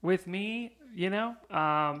with me,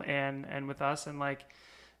 and with us. And like,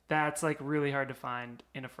 that's like really hard to find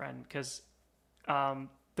in a friend because,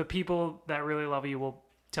 the people that really love you will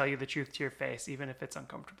tell you the truth to your face, even if it's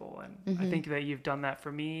uncomfortable. And I think that you've done that for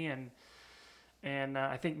me. And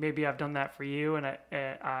I think maybe I've done that for you. And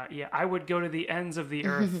I would go to the ends of the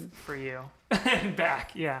earth for you and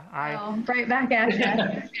back. Yeah. Right back at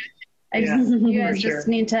you. You guys just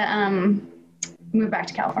need to move back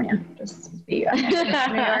to California. Just be New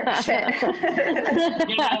York shit.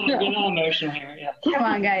 Get all emotional here. Yeah. Come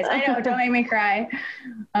on, guys. I know. Don't make me cry.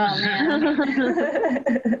 Oh man.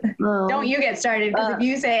 Don't you get started because if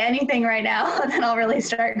you say anything right now, then I'll really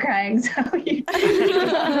start crying. So you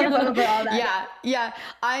over all that. Yeah.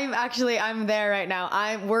 I'm there right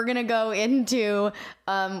now. We're gonna go into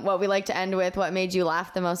what we like to end with. What made you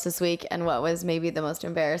laugh the most this week, and what was maybe the most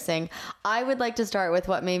embarrassing. I would like to start with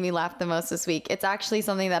what made me laugh the most this week. It's actually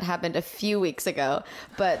something that happened a few weeks ago,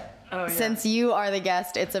 but since you are the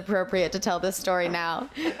guest, it's appropriate to tell this story now.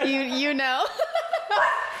 You know.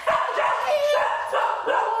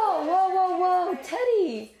 Whoa,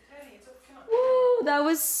 Teddy. Whoa, that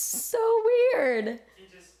was so weird.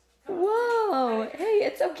 Whoa, hey,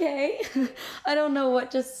 it's okay. I don't know what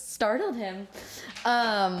just startled him.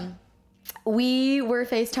 We were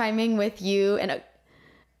FaceTiming with you and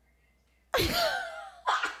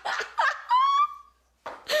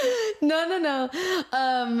No.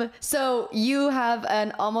 So you have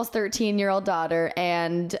an almost 13-year-old daughter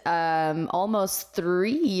and almost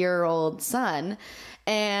 3-year-old son.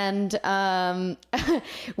 And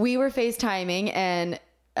we were FaceTiming and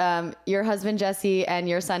your husband Jesse and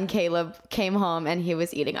your son Caleb came home and he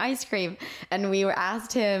was eating ice cream, and we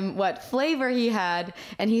asked him what flavor he had,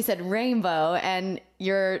 and he said rainbow, and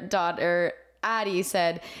your daughter Addie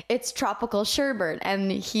said it's tropical sherbet,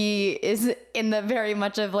 and he is in the very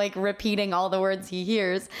much of like repeating all the words he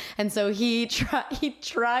hears, and so he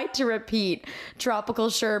tried to repeat tropical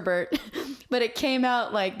sherbet, but it came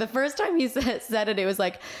out like the first time he said it was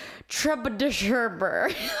like tropical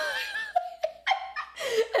sherbet.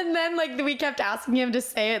 And then like we kept asking him to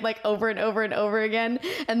say it like over and over and over again,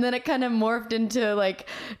 and then it kind of morphed into like,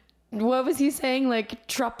 what was he saying, like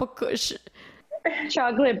tropical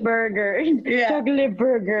chocolate burger. Yeah. Chocolate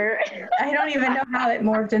burger. I don't even know how it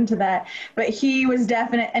morphed into that, but he was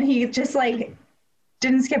definite, and he just like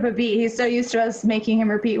didn't skip a beat. He's so used to us making him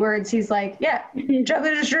repeat words. He's like, yeah,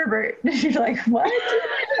 chocolate sherbet. You're like, what?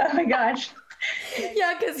 Oh my gosh.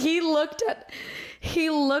 Yeah, because he looked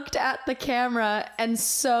at the camera and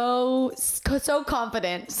so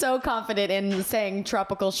confident in saying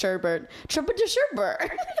tropical sherbet.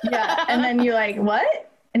 Yeah, and then you're like, what?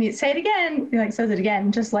 And you say it again. He like says it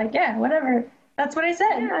again, just like, yeah, whatever. That's what I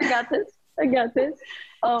said. Yeah, I got this.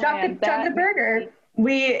 Oh, chocolate burger.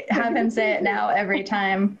 We have him say it now every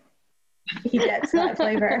time he gets that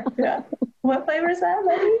flavor. Yeah. What flavor is that,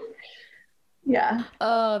 buddy? Yeah.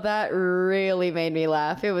 Oh, that really made me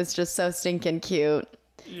laugh. It was just so stinking cute.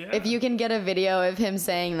 Yeah. If you can get a video of him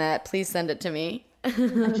saying that, please send it to me. I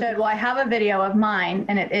should. Well, I have a video of mine,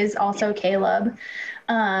 and it is also Caleb.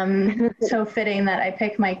 So fitting that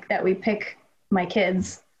we pick my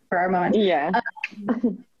kids for our moment. Yeah.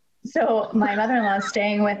 So my mother-in-law is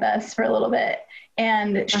staying with us for a little bit,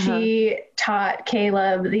 and she taught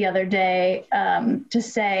Caleb the other day to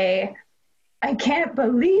say, I can't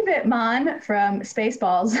believe it, Mon, from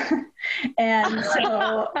Spaceballs. And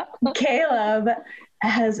so Caleb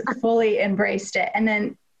has fully embraced it. And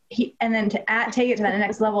then take it to the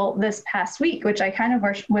next level this past week, which I kind of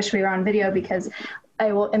wish we were on video because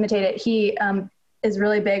I will imitate it. He is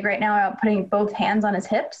really big right now about putting both hands on his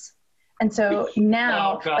hips. And so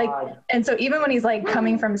now, and so even when he's like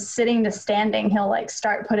coming from sitting to standing, he'll like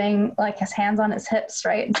start putting like his hands on his hips,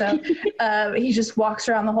 right? And so he just walks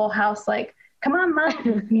around the whole house like, come on,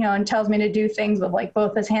 Mom, and tells me to do things with like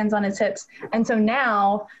both his hands on his hips. And so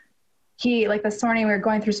now he, like this morning we were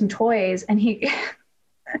going through some toys and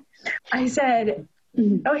I said,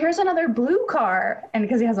 oh, here's another blue car. And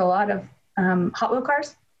because he has a lot of Hot Wheel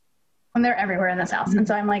cars. And they're everywhere in this house. And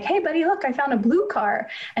so I'm like, hey, buddy, look, I found a blue car.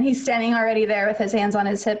 And he's standing already there with his hands on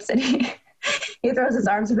his hips. And he throws his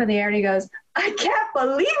arms up in the air and he goes, I can't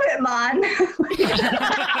believe it, Mon.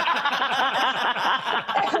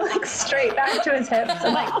 And like straight back to his hips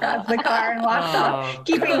and like grabs the car and walks off,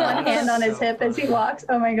 keeping one hand on his hip as he walks.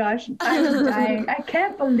 Oh my gosh, I was dying. I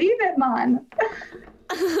can't believe it, Mon.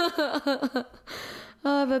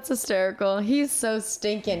 Oh, that's hysterical. He's so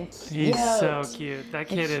stinking cute. He's so cute. That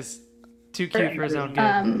kid is too cute for his own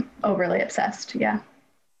good. Overly obsessed, yeah.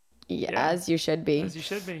 Yeah, as you should be. As you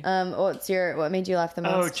should be. What made you laugh the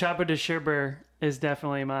most? Oh, Chapa de Schirber is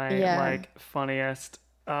definitely my funniest.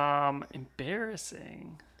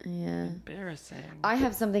 Embarrassing. Yeah. Embarrassing. I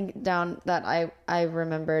have something down that I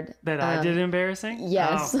remembered. That I did embarrassing?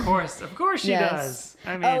 Yes. Oh, of course she does.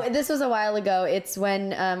 I mean, this was a while ago. It's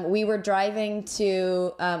when we were driving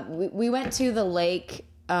to, we went to the lake,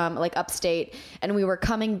 like upstate, and we were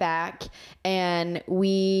coming back and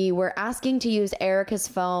we were asking to use Erica's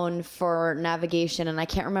phone for navigation. And I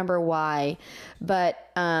can't remember why, but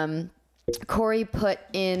Corey put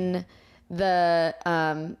in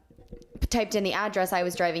typed in the address. I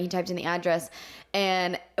was driving, he typed in the address,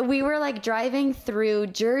 and we were like driving through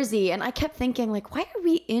Jersey, and I kept thinking like, why are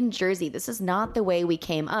we in Jersey? This is not the way we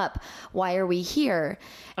came up. Why are we here?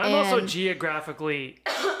 I'm also geographically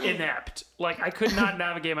inept. Like I could not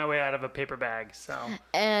navigate my way out of a paper bag. So.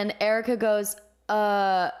 And Erica goes,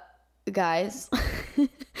 guys,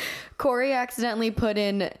 Corey accidentally put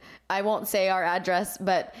in, I won't say our address,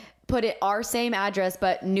 but put it our same address,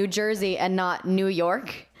 but New Jersey and not New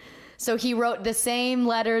York. So he wrote the same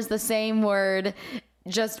letters, the same word,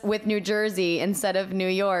 just with New Jersey instead of New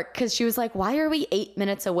York. Because she was like, why are we 8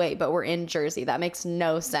 minutes away, but we're in Jersey? That makes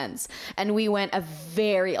no sense. And we went our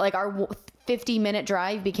 50-minute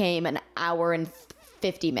drive became an hour and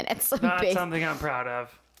 50 minutes. That's something I'm proud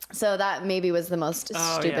of. So that maybe was the most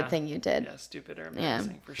stupid thing you did. Yeah, stupid or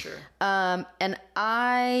embarrassing for sure. And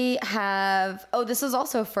I have, this is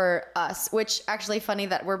also for us, which actually funny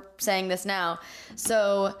that we're saying this now.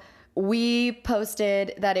 So we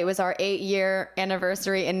posted that it was our 8-year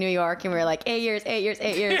anniversary in New York, and we were like, 8 years.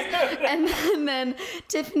 And then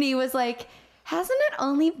Tiffany was like, hasn't it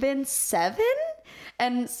only been 7?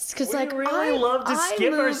 And because we really love to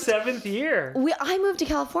skip our 7th year. I moved to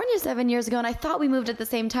California 7 years ago, and I thought we moved at the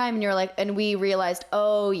same time. And you're like, and we realized,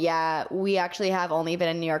 oh yeah, we actually have only been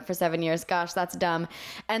in New York for 7 years. Gosh, that's dumb.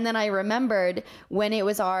 And then I remembered when it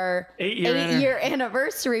was our 8-year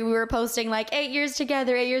anniversary, we were posting like 8 years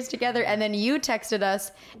together. And then you texted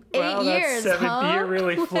us 8 years. That 7th year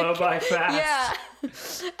really flew by fast. Yeah.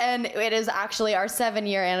 And it is actually our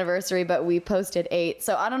 7-year anniversary, but we posted 8.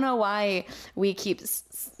 So I don't know why we keep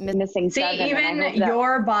missing 7. See, even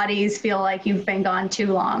your bodies feel like you've been gone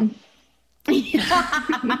too long. Touche.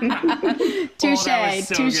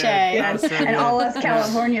 Yes. And all us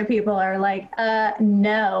California people are like,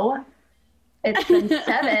 no. It's been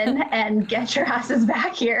 7 and get your asses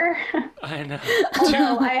back here. I know.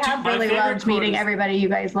 Although I have really loved meeting everybody you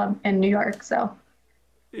guys love in New York, so.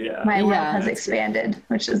 Yeah. My world has expanded,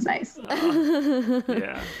 which is nice.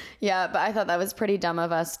 Yeah, but I thought that was pretty dumb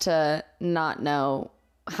of us to not know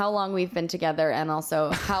how long we've been together and also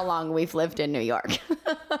how long we've lived in New York.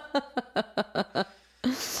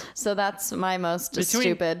 So that's my most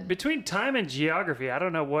stupid. Between time and geography, I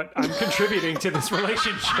don't know what I'm contributing to this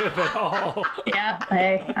relationship at all. Yeah,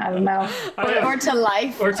 I don't know. Or to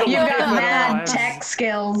life. You've got mad tech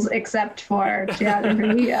skills except for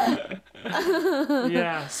geography.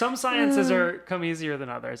 Yeah, some sciences come easier than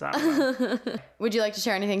others. I don't know. Would you like to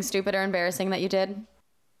share anything stupid or embarrassing that you did?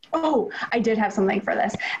 Oh, I did have something for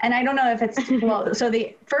this. And I don't know if it's, so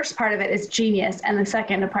the first part of it is genius and the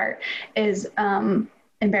second part is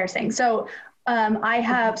embarrassing. So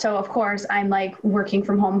of course I'm like working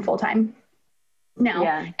from home full time now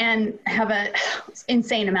and have a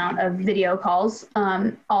insane amount of video calls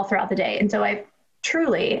all throughout the day. And so I've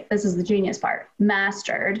truly, this is the genius part,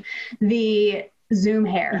 mastered the Zoom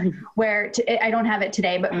hair where I don't have it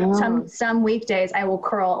today, but some weekdays I will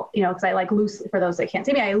curl, because I like loosely, for those that can't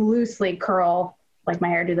see me, I loosely curl like my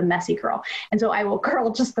hair, do the messy curl. And so I will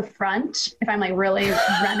curl just the front if I'm like really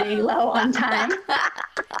running low on time.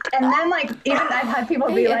 And then like, even I've had people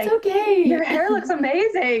be like, okay. Your hair looks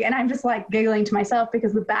amazing. And I'm just like giggling to myself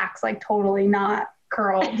because the back's like totally not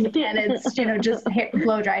curled and it's, just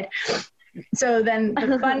blow dried. So then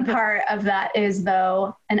the fun part of that is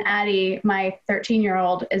though, and Addie, my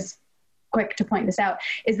 13-year-old is quick to point this out,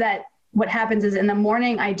 is that what happens is in the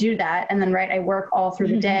morning I do that. And then, I work all through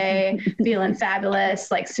the day, feeling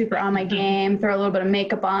fabulous, like super on my game, throw a little bit of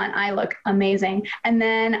makeup on. I look amazing. And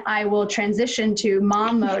then I will transition to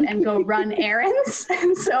mom mode and go run errands.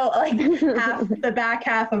 And so like the back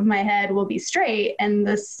half of my head will be straight and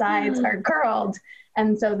the sides are curled.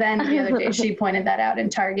 And so then the other day she pointed that out in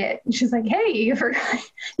Target. She's like, hey,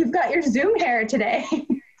 you've got your Zoom hair today.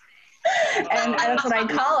 And that's what I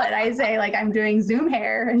call it. I say like, I'm doing Zoom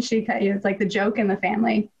hair, and it's like the joke in the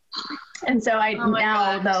family. And so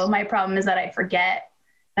though my problem is that I forget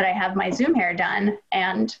that I have my Zoom hair done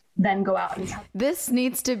and then go out and this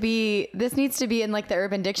needs to be in like the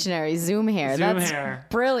Urban Dictionary. Zoom hair. That's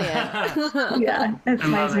brilliant. Yeah, it's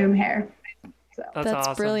my Zoom hair. So that's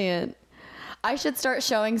awesome. Brilliant. I should start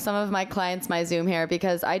showing some of my clients my Zoom hair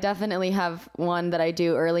because I definitely have one that I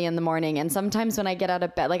do early in the morning. And sometimes when I get out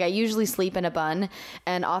of bed, like I usually sleep in a bun,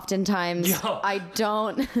 and oftentimes I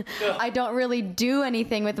don't really do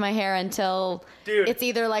anything with my hair until it's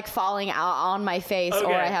either like falling out on my face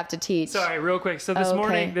or I have to teach. Sorry, real quick. So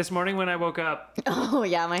this morning when I woke up. Oh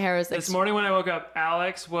yeah, my hair was this morning when I woke up,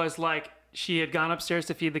 Alex was like, she had gone upstairs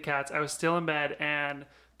to feed the cats. I was still in bed, and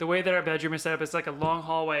the way that our bedroom is set up, it's like a long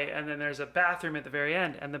hallway, and then there's a bathroom at the very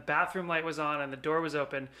end, and the bathroom light was on and the door was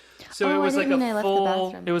open. So it was like a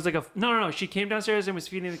full, it was like a, no. She came downstairs and was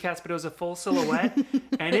feeding the cats, but it was a full silhouette,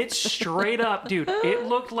 and it straight up, dude, it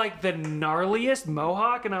looked like the gnarliest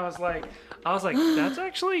mohawk. And I was like, that's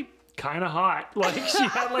actually kind of hot. Like she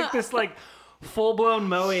had like this like full blown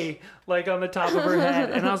moe like on the top of her head.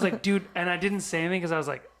 And I was like, dude, and I didn't say anything because I was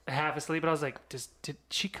like, half asleep, but I was like, did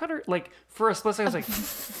she cut her? Like for a split second, I was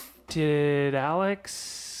like, did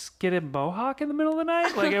Alex get a mohawk in the middle of the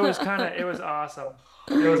night? Like it was awesome. It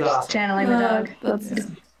was awesome. Channeling the dog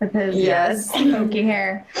with his smoky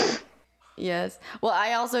hair. Yes. Well,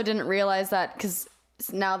 I also didn't realize that because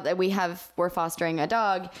now that we're fostering a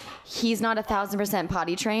dog, he's not 1,000%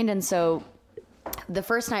 potty trained, and so the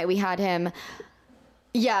first night we had him.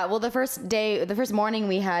 Yeah, well, the first morning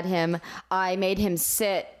we had him, I made him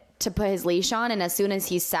sit to put his leash on, and as soon as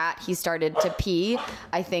he sat, he started to pee.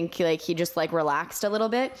 I think like he just like relaxed a little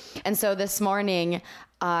bit. And so this morning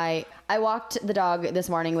I walked the dog this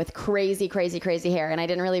morning with crazy hair, and I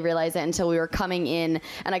didn't really realize it until we were coming in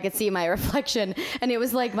and I could see my reflection, and it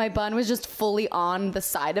was like my bun was just fully on the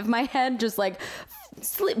side of my head, just like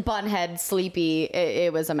bun head, sleepy.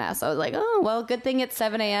 It was a mess. I was like, oh, well, good thing it's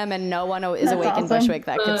 7 a.m. and no one is awake in Bushwick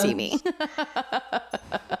that could see me.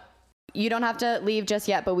 You don't have to leave just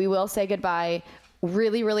yet, but we will say goodbye.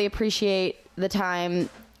 Really appreciate the time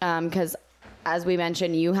because as we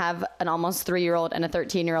mentioned, you have an almost 3-year-old and a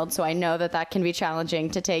 13-year-old, so I know that can be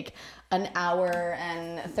challenging to take an hour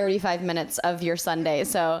and 35 minutes of your Sunday.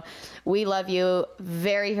 So we love you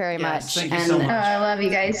very much. Thank you so much. I love you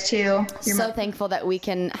guys too. So thankful that we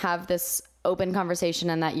can have this open conversation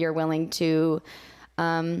and that you're willing to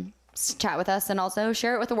chat with us and also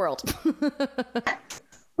share it with the world.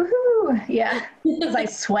 Woohoo! Yeah, as I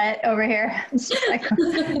sweat over here. I'm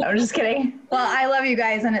just kidding. Well, I love you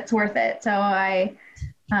guys and it's worth it. So I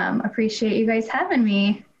appreciate you guys having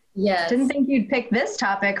me. Yes. Didn't think you'd pick this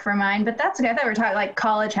topic for mine, but that's okay. I thought we were talking like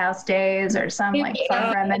college house days or some like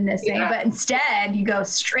fun reminiscing, but instead you go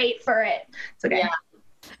straight for it. It's okay. Yeah.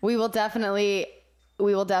 We will definitely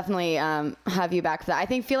have you back for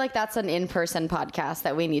that. Feel like that's an in-person podcast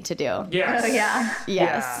that we need to do. Yes. Oh, yeah.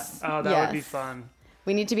 Yes. Yeah. Oh, that would be fun.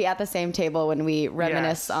 We need to be at the same table when we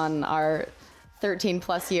reminisce on our 13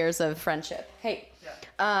 plus years of friendship. Hey.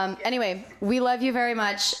 Yeah. Anyway, we love you very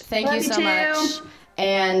much. Thank you so much.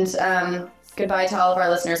 And goodbye to all of our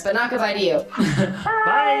listeners, but not goodbye to you.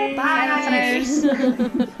 Bye. Bye, listeners.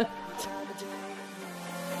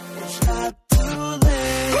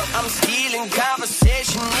 I'm stealing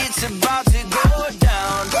conversation, it's about to go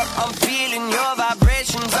down. I'm feeling your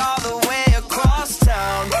vibrations all the way across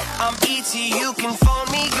town. I'm ET, you can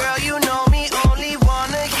phone me, girl, you know me. Only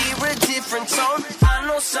wanna hear a different tone. I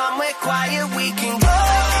know somewhere quiet we can go.